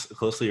look at this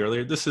closely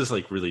earlier. This is,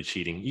 like, really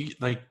cheating.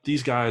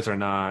 These guys are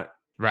not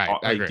 – right.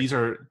 I agree.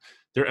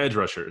 They're edge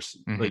rushers.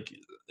 Mm-hmm.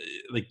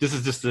 Like this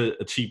is just a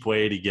cheap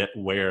way to get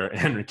Ware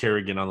and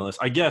Kerrigan on the list.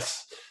 I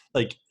guess,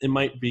 like, it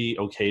might be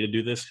okay to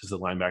do this because the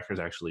linebackers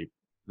actually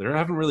 – there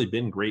haven't really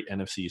been great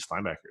NFC East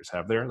linebackers,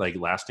 have there? Like,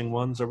 lasting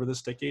ones over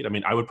this decade? I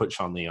mean, I would put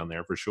Sean Lee on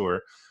there for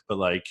sure, but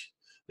like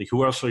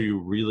who else are you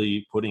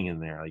really putting in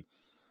there? Like,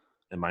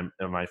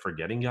 am I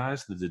forgetting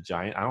guys? The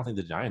Giants? I don't think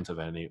the Giants have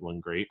anyone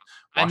great.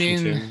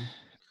 Washington.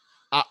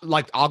 I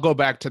mean, I'll go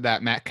back to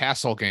that Matt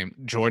Castle game.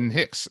 Jordan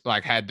Hicks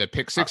had the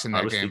pick six in that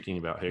game. I was thinking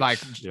about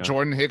Hicks.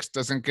 Jordan Hicks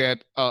doesn't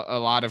get a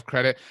lot of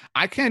credit.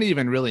 I can't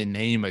even really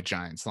name a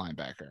Giants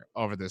linebacker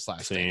over this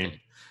last decade.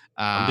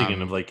 I'm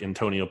thinking of like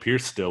Antonio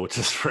Pierce still, which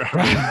is forever.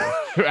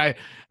 Right.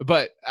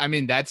 But I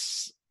mean, that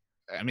is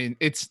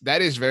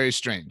very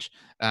strange.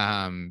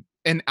 And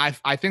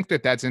I think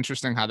that's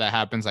interesting how that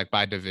happens, like,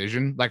 by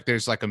division. Like,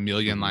 there's like a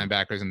million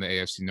linebackers in the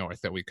AFC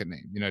North that we could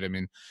name, you know what I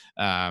mean?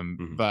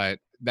 But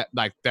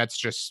that's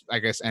just, I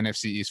guess,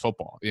 NFC East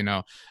football, you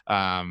know?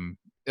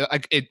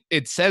 Like,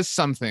 it says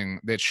something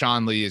that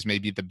Sean Lee is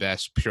maybe the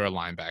best pure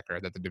linebacker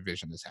that the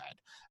division has had.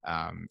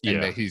 And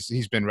that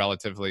he's been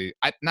relatively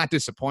not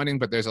disappointing,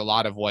 but there's a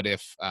lot of what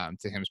if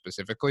to him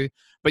specifically.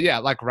 But yeah,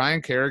 like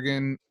Ryan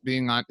Kerrigan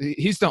being on,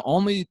 he's the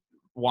only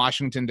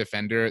Washington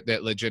defender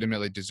that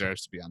legitimately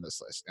deserves to be on this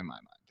list in my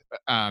mind.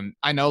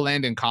 I know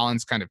Landon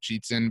Collins kind of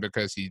cheats in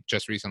because he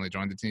just recently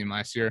joined the team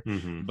last year,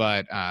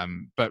 but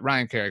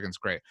Ryan Kerrigan's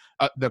great.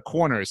 The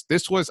corners,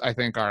 this was, I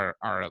think, our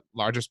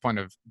largest point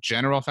of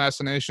general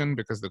fascination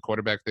because the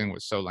quarterback thing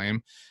was so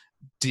lame.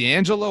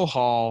 D'Angelo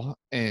Hall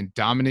and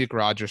Dominique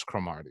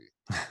Rodgers-Cromartie.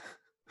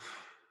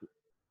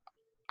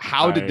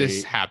 How did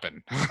this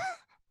happen?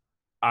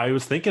 I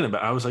was like,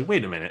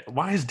 wait a minute,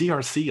 why is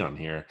DRC on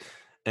here?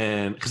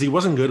 And because he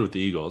wasn't good with the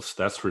Eagles,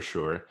 that's for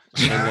sure.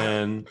 And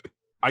then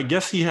I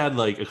guess he had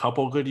like a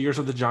couple good years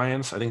with the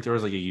Giants. I think there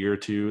was like a year or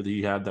two that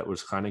he had that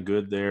was kind of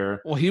good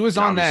there. Well, he was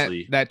on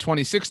that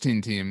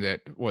 2016 team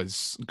that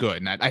was good,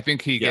 and I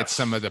think he gets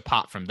some of the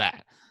pop from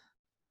that.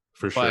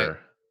 For sure.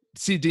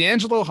 See,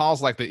 D'Angelo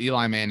Hall's like the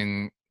Eli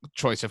Manning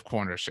choice of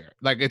corner share.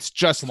 Like, it's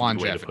just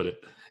longevity. Way to put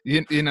it.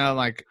 You know,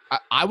 like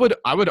I would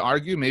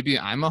argue, maybe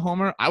I'm a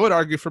homer, I would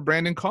argue for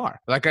Brandon Carr.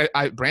 Like,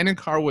 Brandon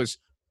Carr was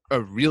a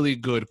really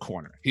good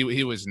corner.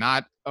 He was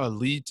not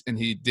elite, and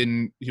he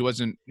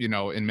wasn't, you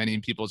know, in many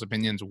people's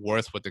opinions,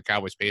 worth what the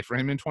Cowboys paid for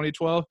him in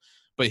 2012.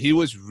 But he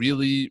was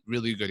really,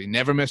 really good. He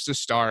never missed a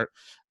start.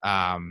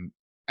 I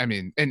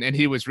mean, and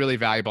he was really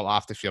valuable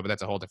off the field, but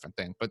that's a whole different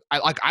thing. But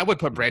I would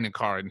put Brandon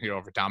Carr in here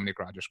over Dominique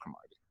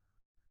Rodgers-Cromartie.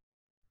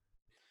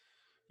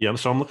 Yeah,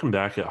 so I'm looking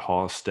back at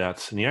Hall's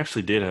stats, and he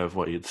actually did have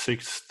he had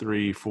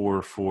 6.3,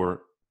 4.4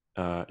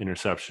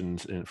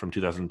 interceptions from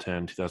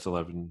 2010,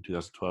 2011,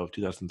 2012,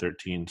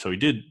 2013. So he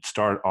did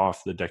start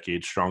off the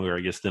decade stronger, I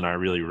guess, than I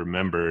really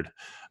remembered.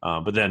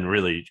 But then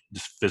really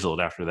just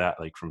fizzled after that,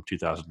 like from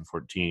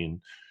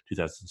 2014,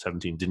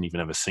 2017, didn't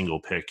even have a single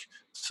pick.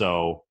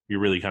 So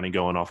you're really kind of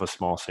going off a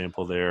small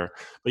sample there.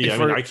 But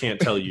yeah, I can't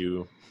tell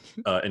you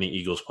any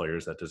Eagles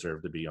players that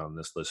deserve to be on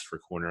this list for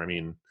corner. I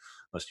mean,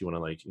 unless you want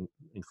to like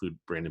include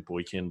Brandon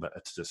Boykin, but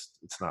it's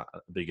not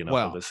big enough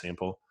of a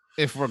sample.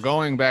 If we're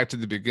going back to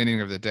the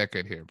beginning of the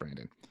decade here,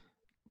 Brandon,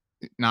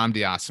 Nnamdi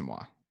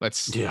Asomugha.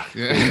 Let's put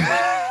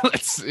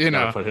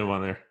him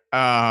on there.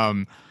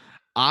 I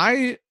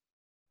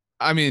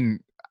mean,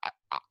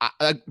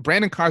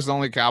 Brandon Carr's the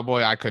only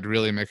Cowboy I could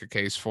really make a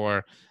case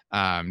for.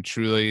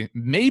 Truly,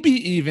 maybe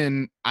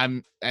even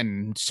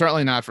and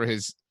certainly not for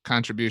his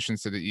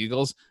contributions to the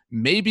Eagles,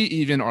 maybe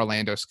even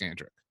Orlando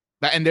Scandrick.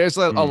 And there's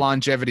a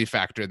longevity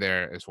factor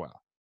there as well.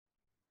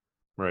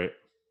 Right.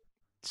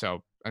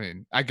 So, I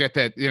mean, I get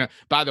that,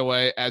 by the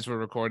way, as we're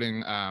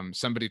recording,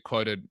 somebody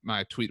quoted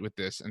my tweet with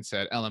this and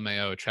said,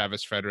 LMAO,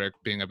 Travis Frederick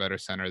being a better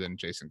center than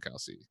Jason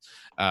Kelsey.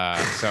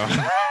 So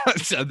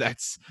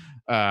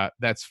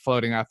that's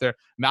floating out there.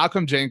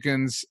 Malcolm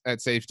Jenkins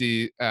at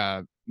safety,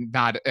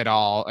 not at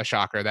all a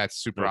shocker. That's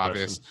super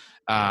obvious.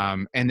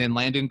 And then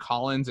Landon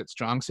Collins at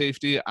strong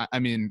safety. I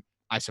mean,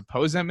 I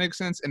suppose that makes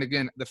sense. And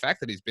again, the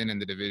fact that he's been in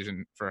the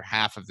division for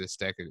half of this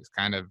decade is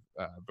kind of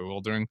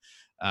bewildering.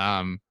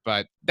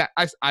 But that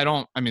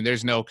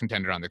there's no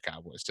contender on the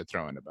Cowboys to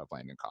throw in above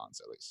Landon Collins,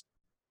 at least.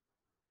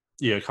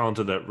 Yeah, Collins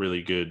had that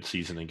really good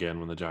season again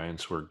when the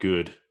Giants were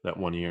good that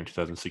one year in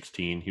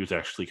 2016. He was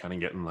actually kind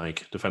of getting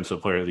like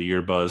Defensive Player of the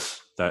Year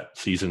buzz that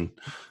season.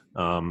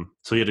 So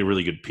he had a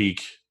really good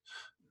peak.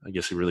 I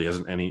guess he really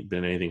hasn't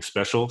been anything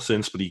special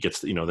since, but he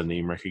gets the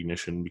name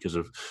recognition because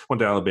of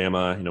went to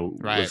Alabama.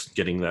 Was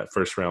getting that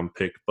first round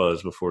pick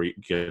buzz before he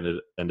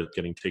ended up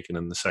getting taken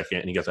in the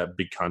second, and he got that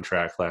big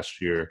contract last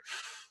year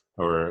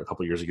or a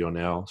couple years ago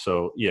now.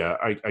 So yeah,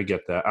 I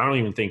get that. I don't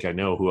even think I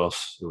know who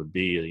else it would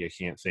be. Like,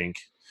 I can't think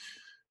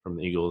from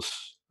the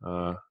Eagles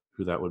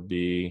who that would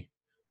be.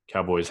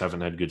 Cowboys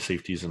haven't had good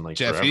safeties in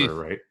Jeff forever, Heath.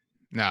 right?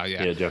 No,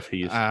 yeah. Yeah, Jeff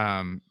Heath.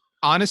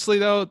 Honestly,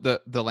 though,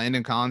 the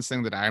Landon Collins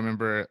thing that I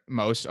remember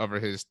most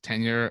over his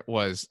tenure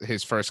was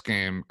his first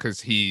game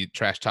because he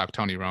trash talked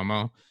Tony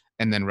Romo,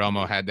 and then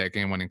Romo had that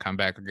game-winning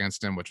comeback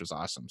against him, which was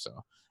awesome.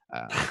 So,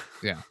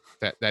 yeah,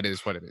 that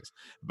is what it is.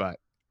 But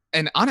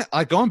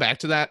going back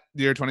to that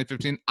year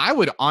 2015, I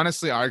would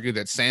honestly argue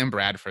that Sam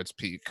Bradford's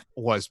peak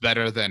was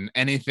better than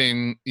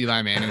anything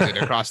Eli Manning did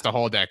across the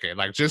whole decade.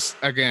 Like, just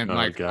again,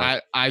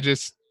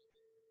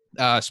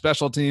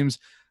 special teams,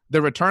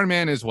 the return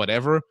man is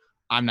whatever.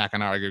 I'm not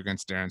going to argue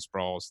against Darren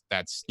Sproles.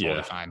 That's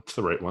totally fine. It's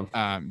the right one.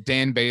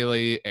 Dan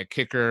Bailey at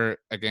kicker,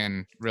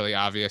 again, really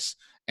obvious.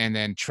 And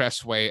then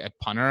Tressway at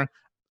punter.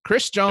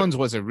 Chris Jones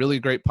was a really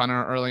great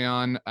punter early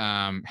on.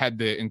 Had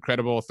the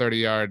incredible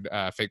 30-yard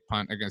fake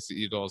punt against the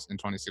Eagles in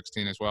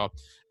 2016 as well.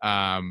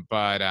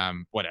 But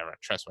whatever,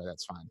 Tressway,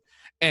 that's fine.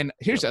 And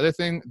here's the other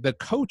thing. The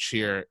coach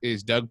here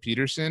is Doug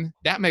Peterson.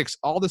 That makes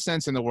all the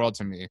sense in the world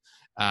to me.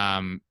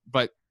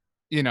 But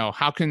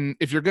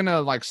if you're going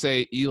to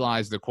say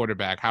Eli's the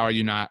quarterback, how are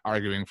you not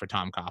arguing for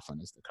Tom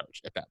Coughlin as the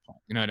coach at that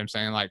point? You know what I'm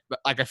saying? Like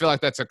I feel like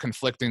that's a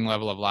conflicting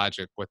level of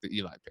logic with the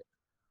Eli pick.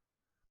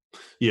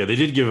 Yeah, they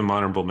did give him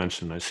honorable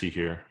mention, I see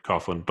here,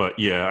 Coughlin. But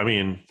yeah, I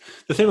mean,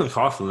 the thing with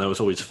Coughlin that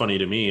was always funny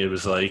to me, it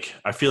was like,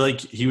 I feel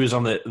like he was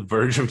on the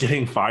verge of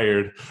getting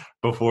fired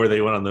before they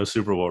went on those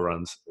Super Bowl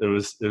runs. It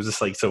was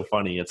just so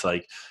funny. It's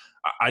like,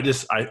 I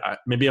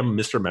maybe I'm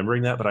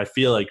misremembering that, but I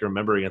feel like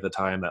remembering at the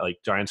time that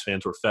Giants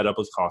fans were fed up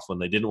with Coughlin.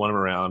 They didn't want him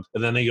around,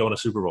 and then they go on a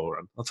Super Bowl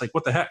run. It's like,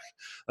 what the heck?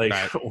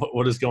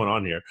 What is going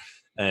on here?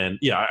 And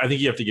yeah, I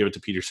think you have to give it to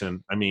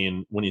Peterson. I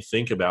mean, when you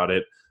think about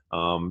it,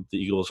 the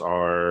Eagles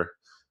are,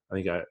 I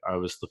think I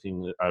was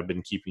looking, I've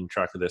been keeping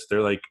track of this.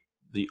 They're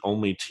the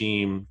only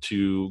team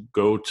to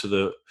go to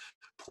the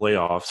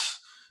playoffs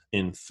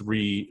in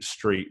 3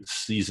 straight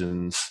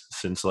seasons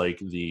since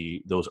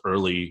those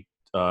early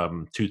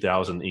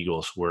 2000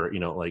 Eagles were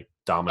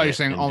dominant. Oh, you're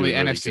saying only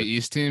really NFC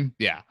East team?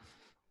 Yeah.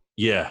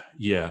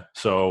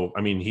 So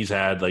I mean, he's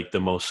had the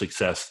most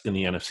success in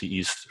the NFC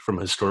East from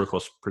a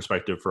historical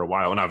perspective for a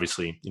while, and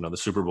obviously the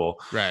Super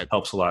Bowl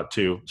helps a lot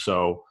too.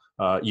 So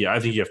I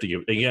think you have to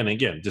give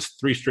again just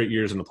 3 straight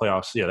years in the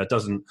playoffs. Yeah, that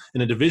doesn't,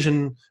 in a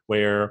division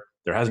where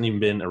there hasn't even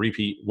been a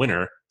repeat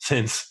winner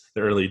since the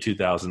early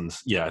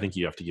 2000s. Yeah, I think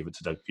you have to give it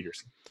to Doug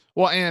Peterson.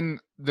 Well, and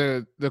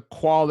the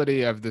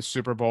quality of the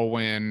Super Bowl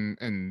win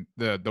and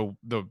the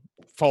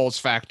Foles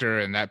factor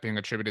and that being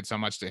attributed so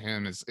much to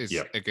him is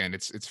again,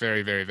 it's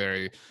very, very,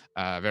 very,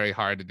 very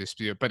hard to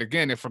dispute. But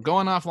again, if we're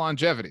going off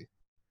longevity,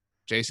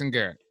 Jason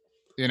Garrett,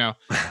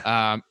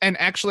 and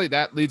actually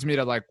that leads me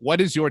to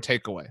what is your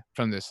takeaway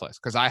from this list?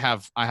 Because I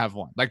have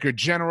one, your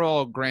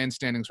general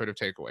grandstanding sort of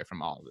takeaway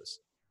from all of this.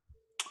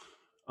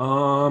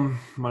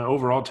 My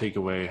overall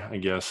takeaway, I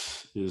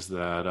guess, is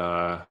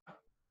that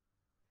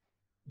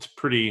it's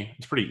pretty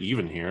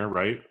even here,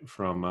 right?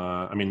 From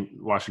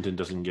Washington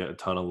doesn't get a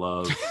ton of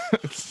love.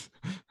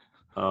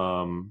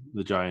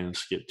 The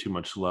Giants get too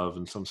much love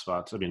in some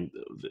spots. I mean,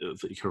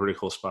 the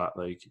critical spot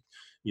like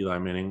Eli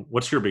Manning.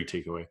 What's your big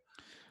takeaway?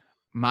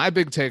 My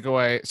big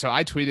takeaway, so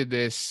I tweeted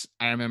this,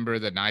 I remember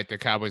the night the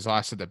Cowboys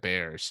lost to the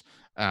Bears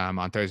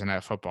on Thursday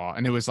Night Football,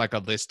 and it was a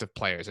list of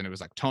players, and it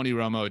was Tony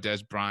Romo,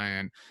 Des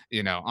Bryant,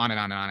 on and on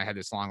and on. I had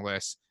this long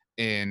list,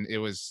 and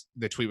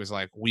the tweet was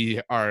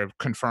we are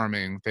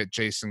confirming that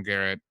Jason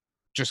Garrett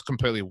just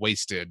completely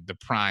wasted the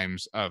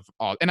primes of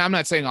all. And I'm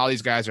not saying all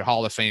these guys are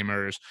Hall of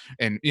Famers,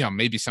 and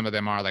maybe some of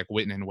them are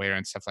Witten and Ware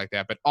and stuff like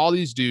that, but all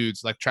these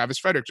dudes, Travis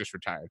Frederick just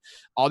retired,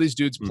 all these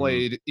dudes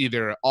played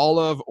either all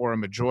of or a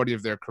majority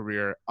of their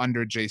career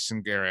under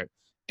Jason Garrett,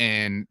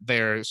 and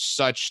they're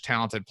such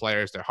talented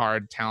players. They're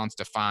hard talents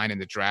to find in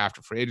the draft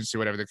or free agency,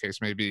 whatever the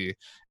case may be.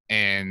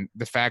 And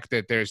the fact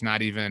that there's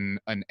not even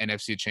an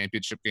NFC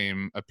championship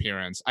game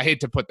appearance, I hate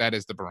to put that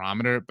as the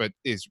barometer, but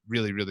is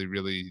really, really,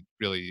 really,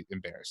 really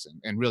embarrassing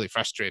and really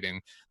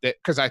frustrating. That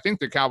because I think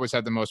the Cowboys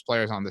have the most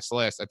players on this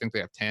list. I think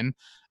they have 10.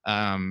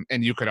 And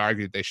you could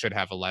argue they should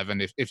have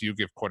 11 if you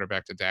give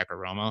quarterback to Dak or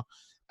Romo.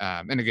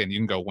 And again, you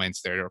can go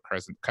Wentz there or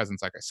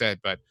Cousins, like I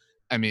said. But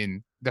I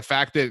mean, the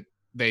fact that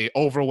they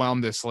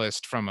overwhelm this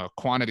list from a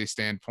quantity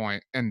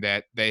standpoint, and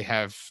that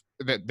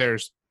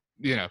there's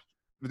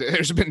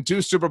been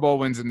 2 Super Bowl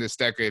wins in this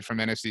decade from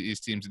NFC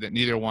East teams that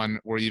neither one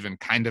were even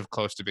kind of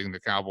close to being the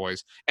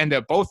Cowboys, and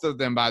that both of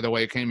them, by the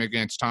way, came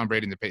against Tom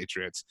Brady and the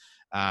Patriots.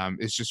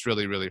 It's just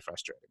really, really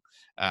frustrating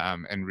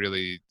and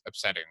really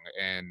upsetting.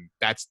 And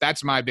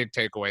that's my big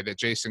takeaway, that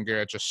Jason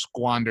Garrett just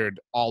squandered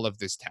all of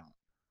this talent.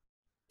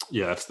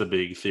 Yeah, that's the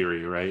big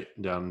theory, right,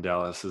 down in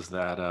Dallas, is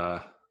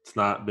that it's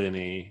not been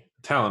a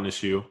talent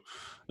issue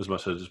as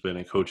much as it's been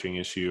a coaching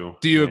issue.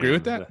 Do you agree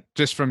with that,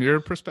 just from your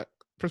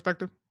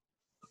perspective?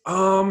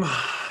 To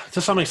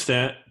some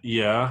extent,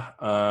 yeah.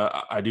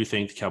 I do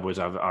think the Cowboys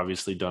have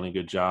obviously done a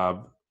good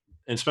job,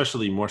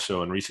 especially more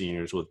so in recent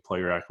years with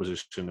player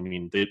acquisition. I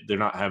mean, they're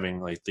not having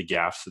like the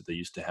gaffes that they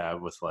used to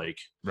have with like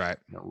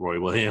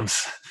Roy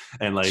Williams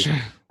and like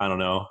I don't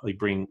know, like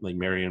bring like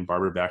Marion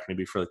Barber back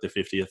maybe for like the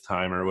 50th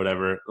time or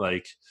whatever.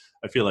 Like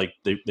I feel like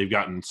they've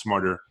gotten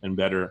smarter and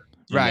better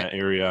in that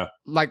area.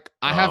 Like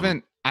I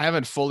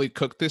haven't fully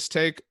cooked this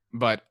take,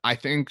 but I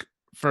think,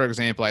 for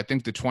example, I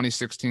think the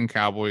 2016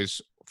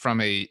 Cowboys, from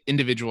a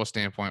individual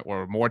standpoint,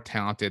 were more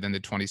talented than the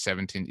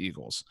 2017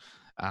 Eagles.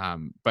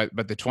 But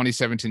the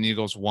 2017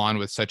 Eagles won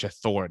with such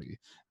authority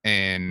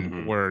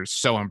and were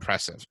so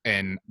impressive.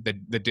 And the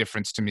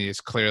difference to me is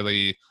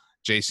clearly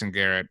Jason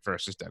Garrett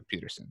versus Doug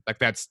Peterson. Like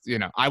that's,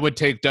 I would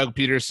take Doug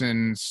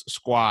Peterson's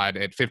squad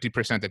at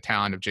 50% the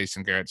talent of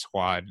Jason Garrett's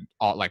squad,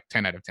 all like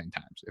 10 out of 10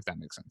 times, if that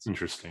makes sense.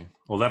 Interesting.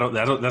 Well,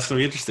 that's going to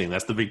be interesting.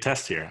 That's the big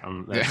test here.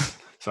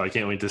 So I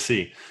can't wait to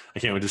see.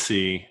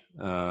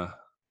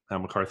 How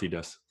McCarthy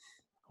does.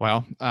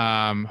 Well,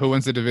 who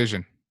wins the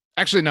division?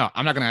 Actually, no,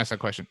 I'm not going to ask that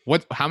question.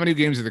 How many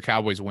games do the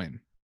Cowboys win?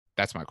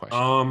 That's my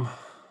question.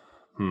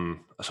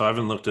 So I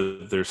haven't looked at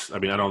I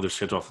don't have their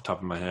schedule off the top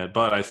of my head,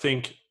 but I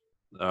think,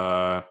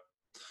 I'd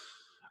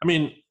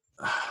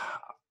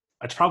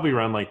probably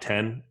around like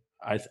 10.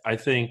 I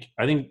think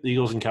the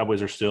Eagles and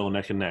Cowboys are still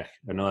neck and neck.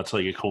 I know that's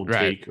like a cold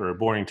take or a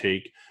boring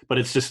take, but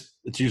it's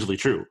usually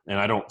true. And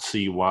I don't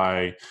see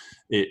why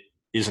it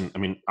isn't. I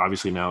mean,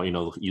 obviously now, you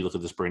look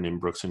at this Brandon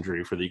Brooks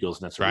injury for the Eagles,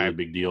 and that's a really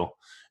big deal.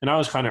 And I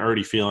was kind of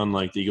already feeling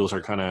like the Eagles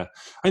are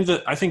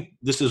I think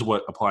this is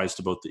what applies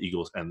to both the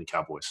Eagles and the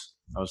Cowboys.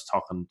 I was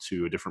talking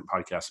to a different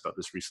podcast about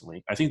this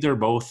recently. I think they're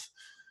both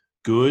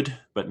good,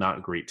 but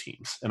not great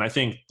teams. And I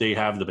think they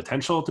have the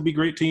potential to be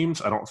great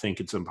teams. I don't think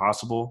it's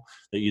impossible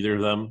that either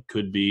of them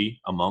could be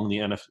among the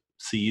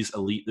NFC's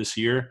elite this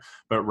year.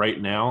 But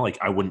right now, like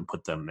I wouldn't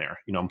put them there.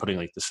 I'm putting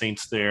like the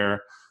Saints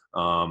there.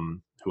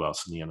 Who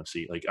else in the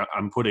NFC? Like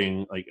I'm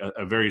putting like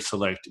a very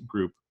select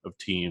group of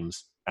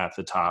teams at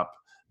the top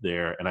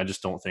there. And I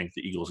just don't think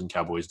the Eagles and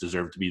Cowboys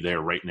deserve to be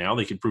there right now.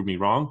 They could prove me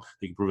wrong.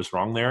 They could prove us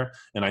wrong there.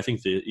 And I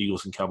think the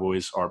Eagles and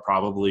Cowboys are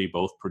probably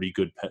both pretty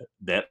good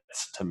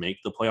bets to make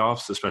the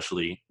playoffs,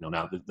 especially,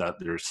 now that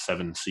there's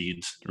 7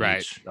 seeds in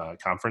each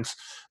conference.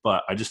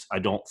 But I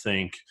don't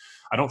think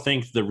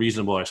the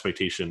reasonable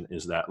expectation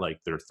is that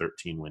like they're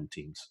 13-win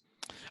teams.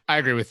 I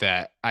agree with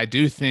that. I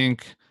do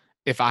think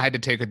if I had to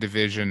take a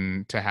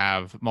division to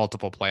have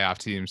multiple playoff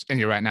teams, and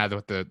you're right now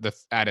with the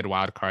added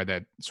wild card,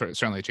 that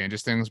certainly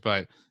changes things,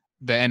 but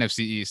the NFC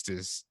East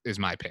is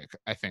my pick.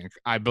 I think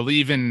I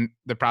believe in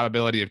the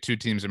probability of 2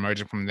 teams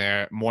emerging from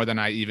there more than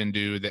I even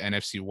do the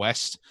NFC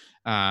West,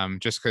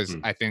 just because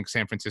I think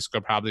San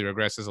Francisco probably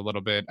regresses a little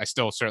bit. I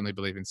still certainly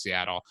believe in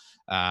Seattle.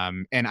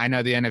 And I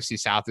know the NFC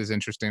South is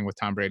interesting with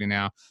Tom Brady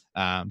now,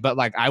 but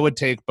like I would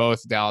take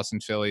both Dallas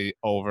and Philly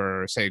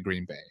over, say,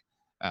 Green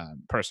Bay,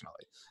 personally.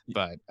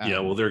 But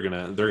well, they're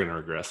gonna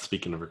regress.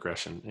 Speaking of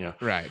regression,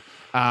 right.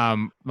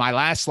 My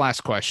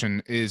last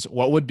question is,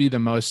 what would be the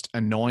most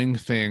annoying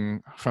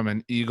thing from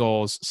an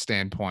Eagles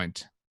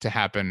standpoint to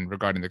happen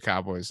regarding the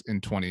Cowboys in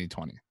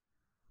 2020?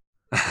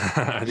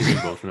 I think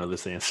we both know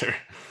this answer.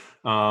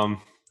 And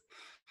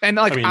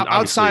like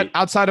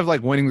outside of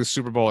like winning the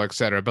Super Bowl, et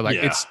cetera, but like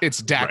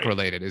it's Dak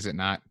related, is it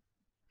not?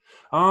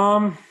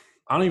 I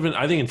think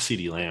it's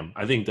CeeDee Lamb.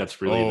 I think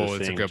that's really the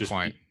thing. It's a good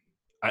point.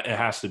 It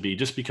has to be,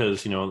 just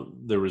because,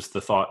 there was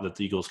the thought that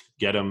the Eagles could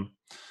get him,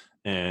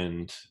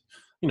 and,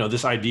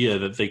 this idea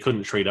that they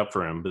couldn't trade up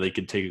for him, but they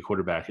could take a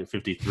quarterback at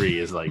 53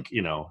 is like,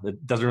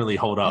 it doesn't really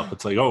hold up.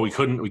 It's like, we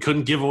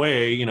couldn't give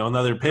away,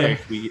 another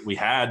pick. We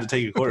had to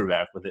take a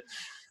quarterback with it.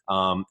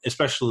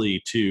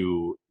 Especially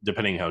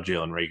depending how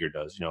Jalen Reagor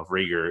does, if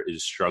Reagor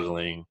is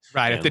struggling.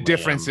 Right. If the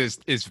difference is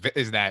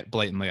that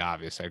blatantly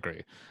obvious, I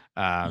agree.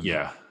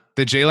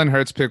 The Jalen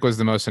Hurts pick was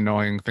the most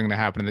annoying thing to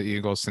happen to the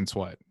Eagles since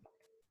what?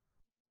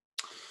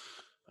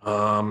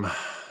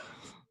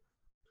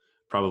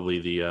 probably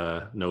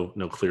the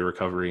no clear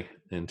recovery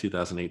in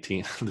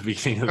 2018, the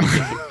beginning of the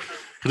game.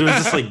 Because it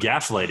was just like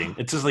gaslighting.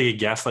 It's just like a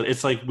gaslight.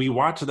 It's like we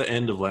watched the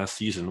end of last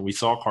season. We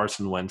saw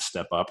Carson Wentz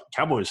step up.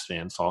 Cowboys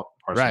fans saw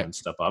Carson Wentz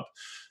step up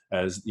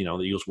as, the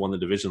Eagles won the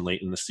division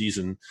late in the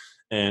season.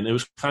 And it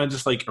was kind of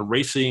just like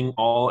erasing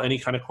any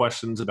kind of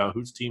questions about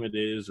whose team it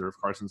is or if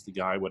Carson's the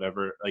guy,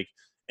 whatever.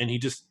 And he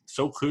just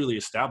so clearly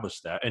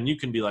established that. And you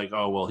can be like,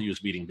 oh, well, he was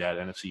beating bad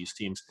NFC East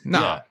teams. No.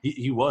 Yeah,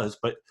 he was.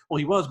 But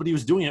he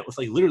was doing it with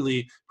like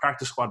literally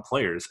practice squad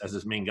players as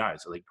his main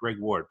guys. So like Greg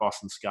Ward,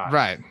 Boston Scott.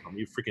 Right.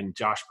 You freaking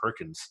Josh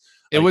Perkins.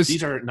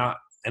 These are not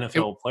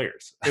NFL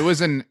players. It was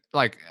this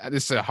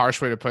is a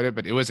harsh way to put it,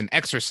 but it was an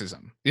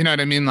exorcism. You know what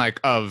I mean? Like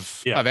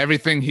of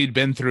everything he'd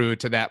been through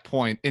to that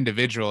point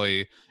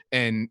individually.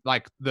 And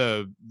like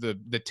the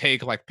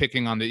take, like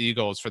picking on the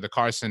Eagles for the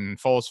Carson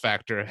Foles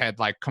factor had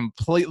like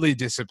completely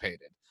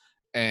dissipated.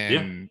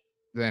 And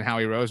then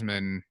Howie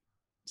Roseman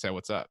said,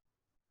 "What's up?"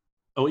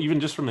 Oh, even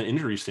just from an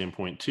injury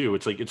standpoint too,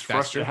 it's like it's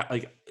frustrating.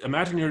 Like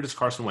imagine you're just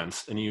Carson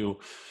Wentz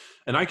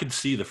and I could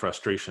see the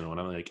frustration when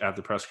I'm like at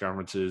the press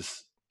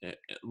conferences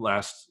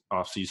last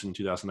offseason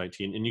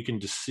 2019, and you can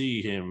just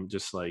see him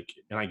just like,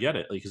 and I get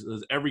it, like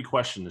every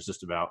question is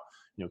just about,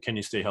 can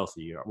you stay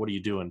healthy? What are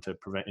you doing to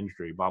prevent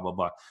injury? Blah, blah,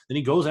 blah. Then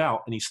he goes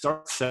out and he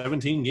starts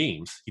 17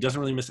 games. He doesn't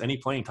really miss any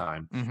playing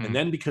time. Mm-hmm. And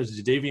then because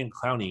Jadeveon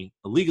Clowney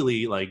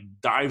illegally like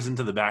dives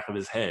into the back of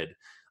his head,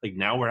 like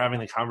now we're having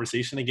the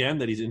conversation again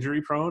that he's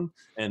injury prone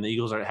and the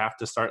Eagles have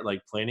to start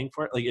like planning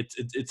for it. Like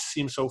it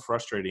seems so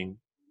frustrating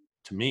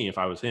to me, if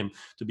I was him,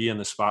 to be in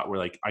the spot where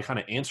like I kind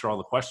of answer all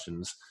the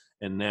questions.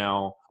 And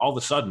now all of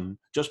a sudden,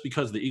 just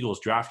because the Eagles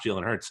draft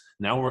Jalen Hurts,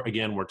 now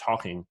we're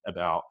talking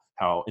about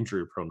how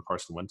injury prone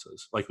Carson Wentz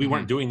is. Like we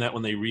weren't doing that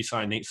when they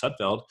re-signed Nate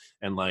Sudfeld,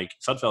 and like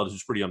Sudfeld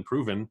is pretty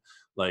unproven.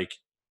 Like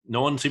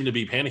no one seemed to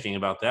be panicking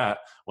about that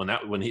when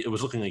it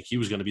was looking like he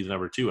was going to be the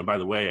number 2. And by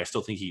the way, I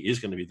still think he is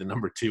going to be the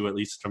number 2 at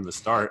least from the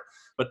start.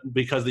 But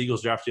because the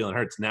Eagles draft Jalen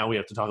Hurts, now we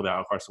have to talk about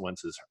how Carson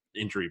Wentz is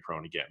injury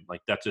prone again. Like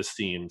that just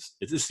seems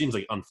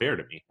like unfair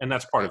to me. And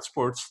that's part of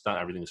sports.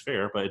 Not everything is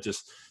fair, but it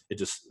just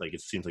like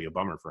it seems like a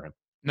bummer for him.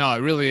 No, it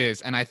really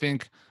is. And I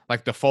think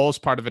like the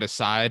Foles part of it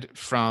aside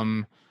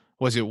from,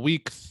 was it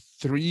week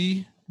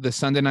 3, the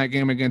Sunday night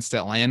game against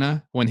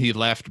Atlanta when he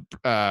left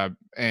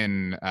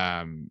and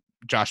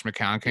Josh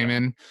McCown came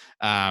in?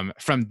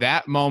 From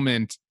that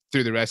moment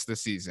through the rest of the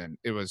season,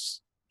 it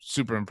was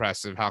super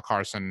impressive how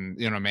Carson,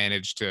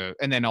 managed to,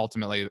 and then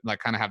ultimately like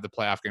kind of have the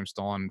playoff game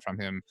stolen from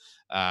him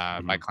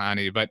by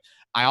Clowney. But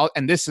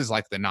and this is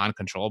like the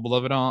non-controllable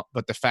of it all,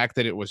 but the fact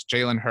that it was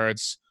Jalen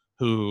Hurts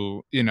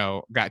who,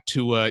 got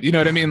Tua, you know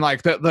what I mean?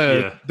 Like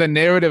the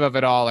narrative of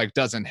it all like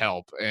doesn't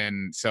help.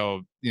 And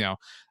so,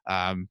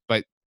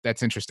 but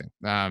that's interesting.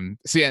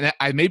 See, and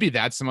maybe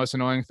that's the most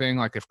annoying thing.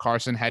 Like if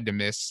Carson had to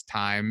miss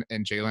time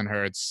and Jalen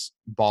Hurts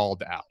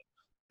balled out,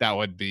 that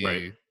would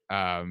be,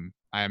 I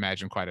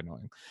imagine, quite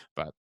annoying.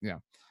 But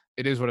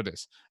it is what it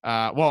is.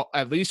 Well,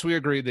 at least we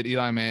agreed that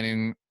Eli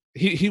Manning,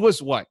 he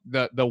was what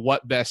the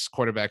best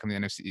quarterback in the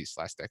NFC East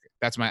last decade.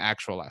 That's my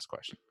actual last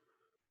question.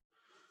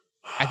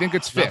 I think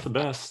it's 5th. Not the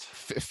best.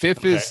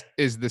 5th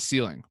is the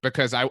ceiling,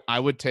 because I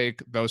would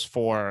take those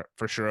 4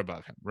 for sure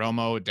above him: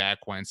 Romo,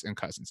 Dak, Wentz, and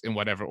Cousins in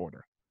whatever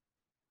order.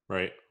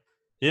 Right.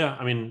 Yeah.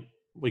 I mean,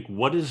 like,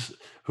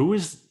 who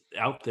is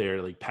out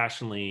there like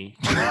passionately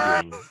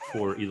cheering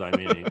for Eli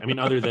Manning? I mean,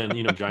 other than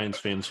Giants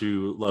fans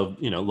who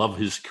love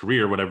his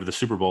career, whatever, the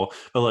Super Bowl,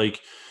 but like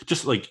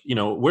just like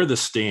where the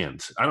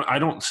stands. I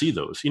don't see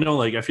those.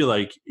 Like I feel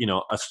like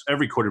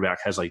every quarterback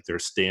has like their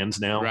stands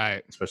now,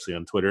 right? Especially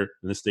on Twitter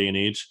in this day and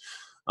age.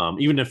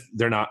 Even if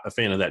they're not a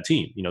fan of that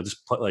team,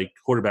 just like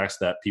quarterbacks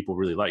that people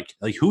really like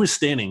who is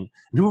standing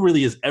and who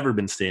really has ever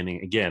been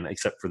standing again,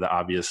 except for the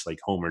obvious like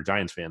Homer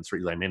Giants fans for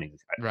Eli Manning.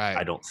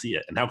 I don't see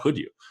it. And how could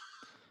you?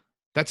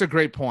 That's a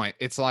great point.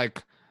 It's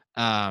like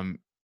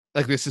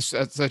this is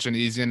such an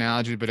easy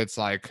analogy, but it's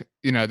like,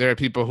 there are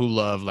people who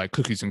love like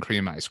cookies and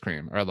cream ice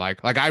cream, or like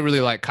I really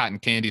like cotton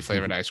candy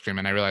flavored ice cream.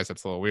 And I realize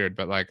that's a little weird,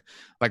 but like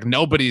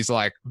nobody's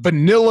like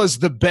vanilla's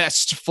the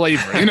best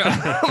flavor,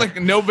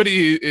 like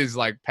nobody is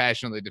like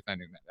passionately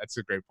defending that. That's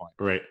a great point.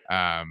 Right.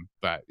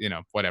 But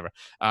whatever.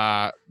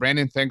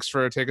 Brandon, thanks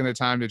for taking the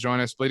time to join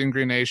us. Bleeding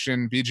Green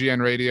Nation,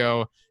 BGN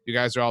Radio. You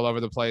guys are all over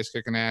the place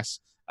kicking ass.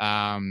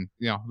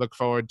 Look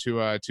forward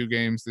to 2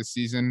 games this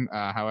season,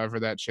 however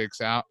that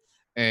shakes out.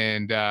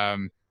 And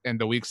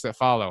the weeks that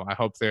follow, I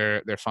hope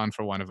they're fun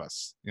for one of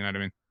us. You know what I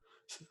mean?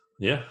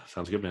 Yeah,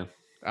 sounds good, man.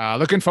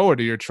 Looking forward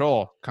to your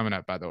troll coming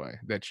up, by the way,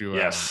 that you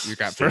got.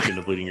 Stay tuned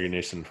to Bleeding Green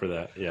Nation for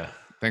that. Yeah.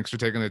 Thanks for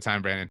taking the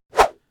time, Brandon.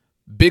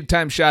 Big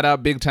time shout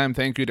out, big time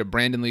thank you to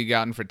Brandon Lee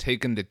Gowton for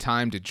taking the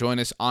time to join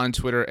us on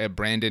Twitter at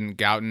Brandon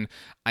Gowton.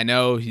 I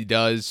know he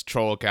does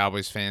troll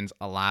Cowboys fans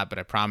a lot, but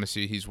I promise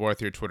you he's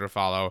worth your Twitter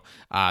follow.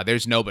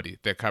 There's nobody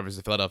that covers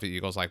the Philadelphia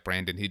Eagles like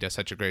Brandon. He does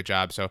such a great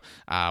job. So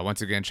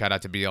once again, shout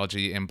out to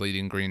BLG and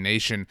Bleeding Green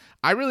Nation.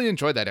 I really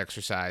enjoyed that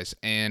exercise.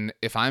 And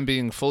if I'm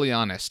being fully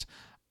honest,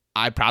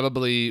 I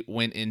probably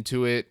went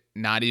into it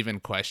not even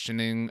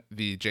questioning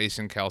the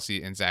Jason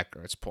Kelce and Zach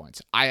Ertz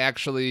points. I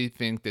actually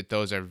think that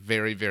those are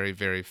very, very,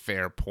 very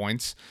fair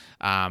points.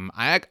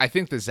 I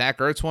think the Zach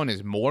Ertz one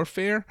is more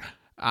fair.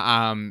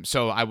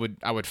 So I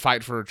would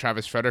fight for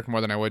Travis Frederick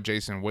more than I would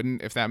Jason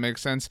Witten, if that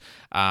makes sense.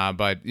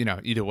 But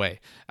either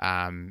way,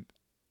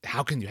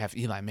 how can you have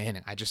Eli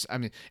Manning?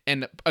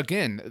 And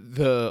again,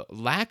 the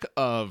lack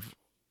of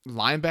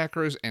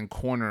linebackers and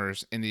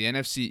corners in the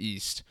NFC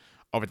East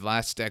over the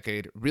last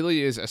decade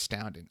really is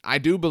astounding. I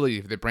do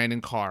believe that Brandon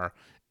Carr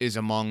is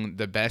among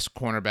the best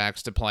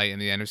cornerbacks to play in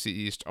the NFC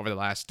East over the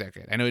last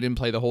decade. I know he didn't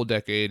play the whole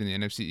decade in the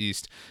NFC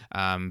East,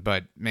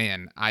 but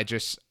man,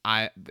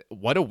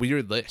 what a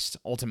weird list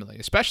ultimately,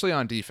 especially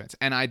on defense.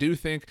 And I do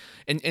think,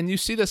 and you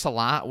see this a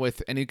lot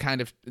with any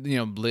kind of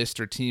list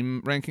or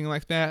team ranking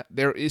like that,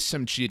 there is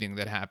some cheating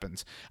that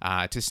happens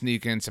to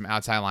sneak in some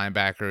outside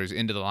linebackers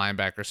into the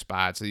linebacker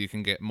spot so you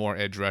can get more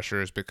edge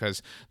rushers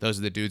because those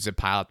are the dudes that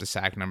pile up the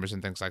sack numbers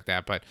and things like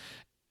that.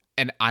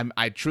 And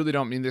I truly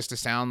don't mean this to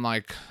sound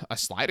like a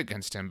slight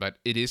against him, but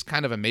it is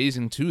kind of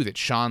amazing, too, that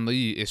Sean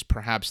Lee is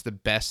perhaps the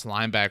best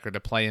linebacker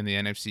to play in the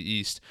NFC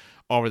East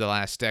over the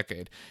last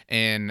decade.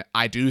 And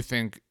I do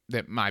think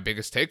that my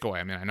biggest takeaway,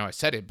 I know I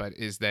said it, but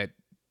is that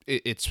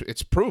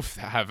it's proof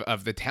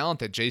of the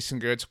talent that Jason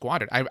Garrett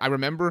squandered. I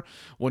remember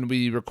when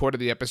we recorded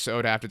the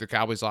episode after the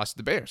Cowboys lost to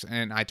the Bears,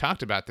 and I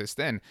talked about this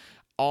then.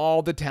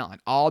 All the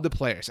talent, all the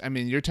players.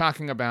 You're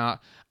talking about,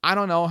 I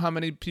don't know how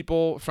many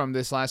people from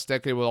this last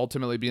decade will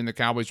ultimately be in the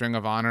Cowboys Ring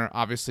of Honor.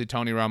 Obviously,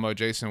 Tony Romo,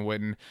 Jason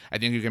Witten. I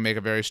think you can make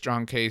a very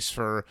strong case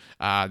for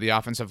the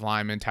offensive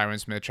linemen, Tyron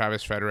Smith,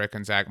 Travis Frederick,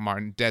 and Zach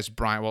Martin. Des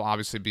Bryant will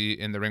obviously be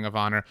in the Ring of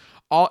Honor.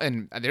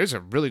 And there's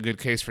a really good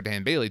case for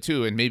Dan Bailey,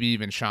 too, and maybe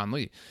even Sean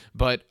Lee.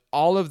 But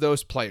all of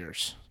those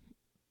players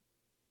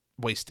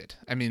wasted.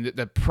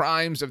 The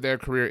primes of their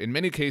career, in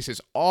many cases,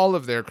 all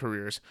of their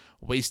careers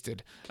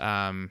wasted.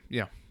 And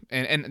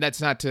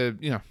that's not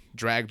to,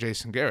 drag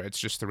Jason Garrett. It's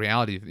just the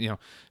reality.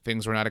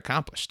 Things were not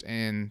accomplished,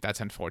 and that's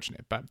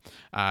unfortunate. But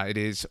it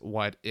is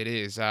what it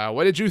is.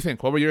 What did you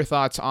think? What were your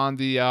thoughts on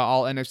the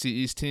All NFC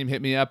East team?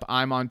 Hit me up.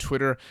 I'm on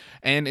Twitter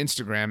and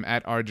Instagram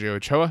at RJ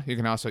Ochoa. You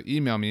can also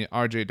email me,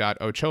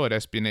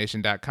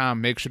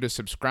 rj.ochoa@sbnation.com. Make sure to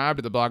subscribe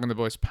to the Blog and the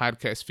Voice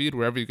podcast feed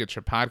wherever you get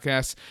your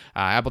podcasts.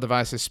 Apple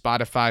devices,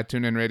 Spotify,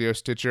 TuneIn Radio,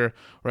 Stitcher.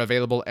 We're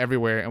available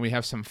everywhere, and we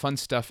have some fun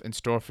stuff in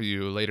store for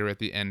you later at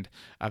the end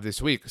of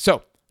this week.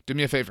 So, do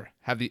me a favor.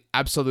 Have the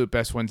absolute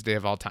best Wednesday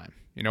of all time.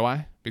 You know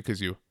why? Because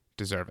you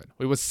deserve it.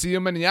 We will see you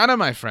mañana,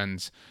 my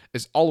friends.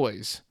 As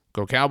always,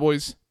 go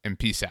Cowboys and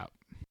peace out.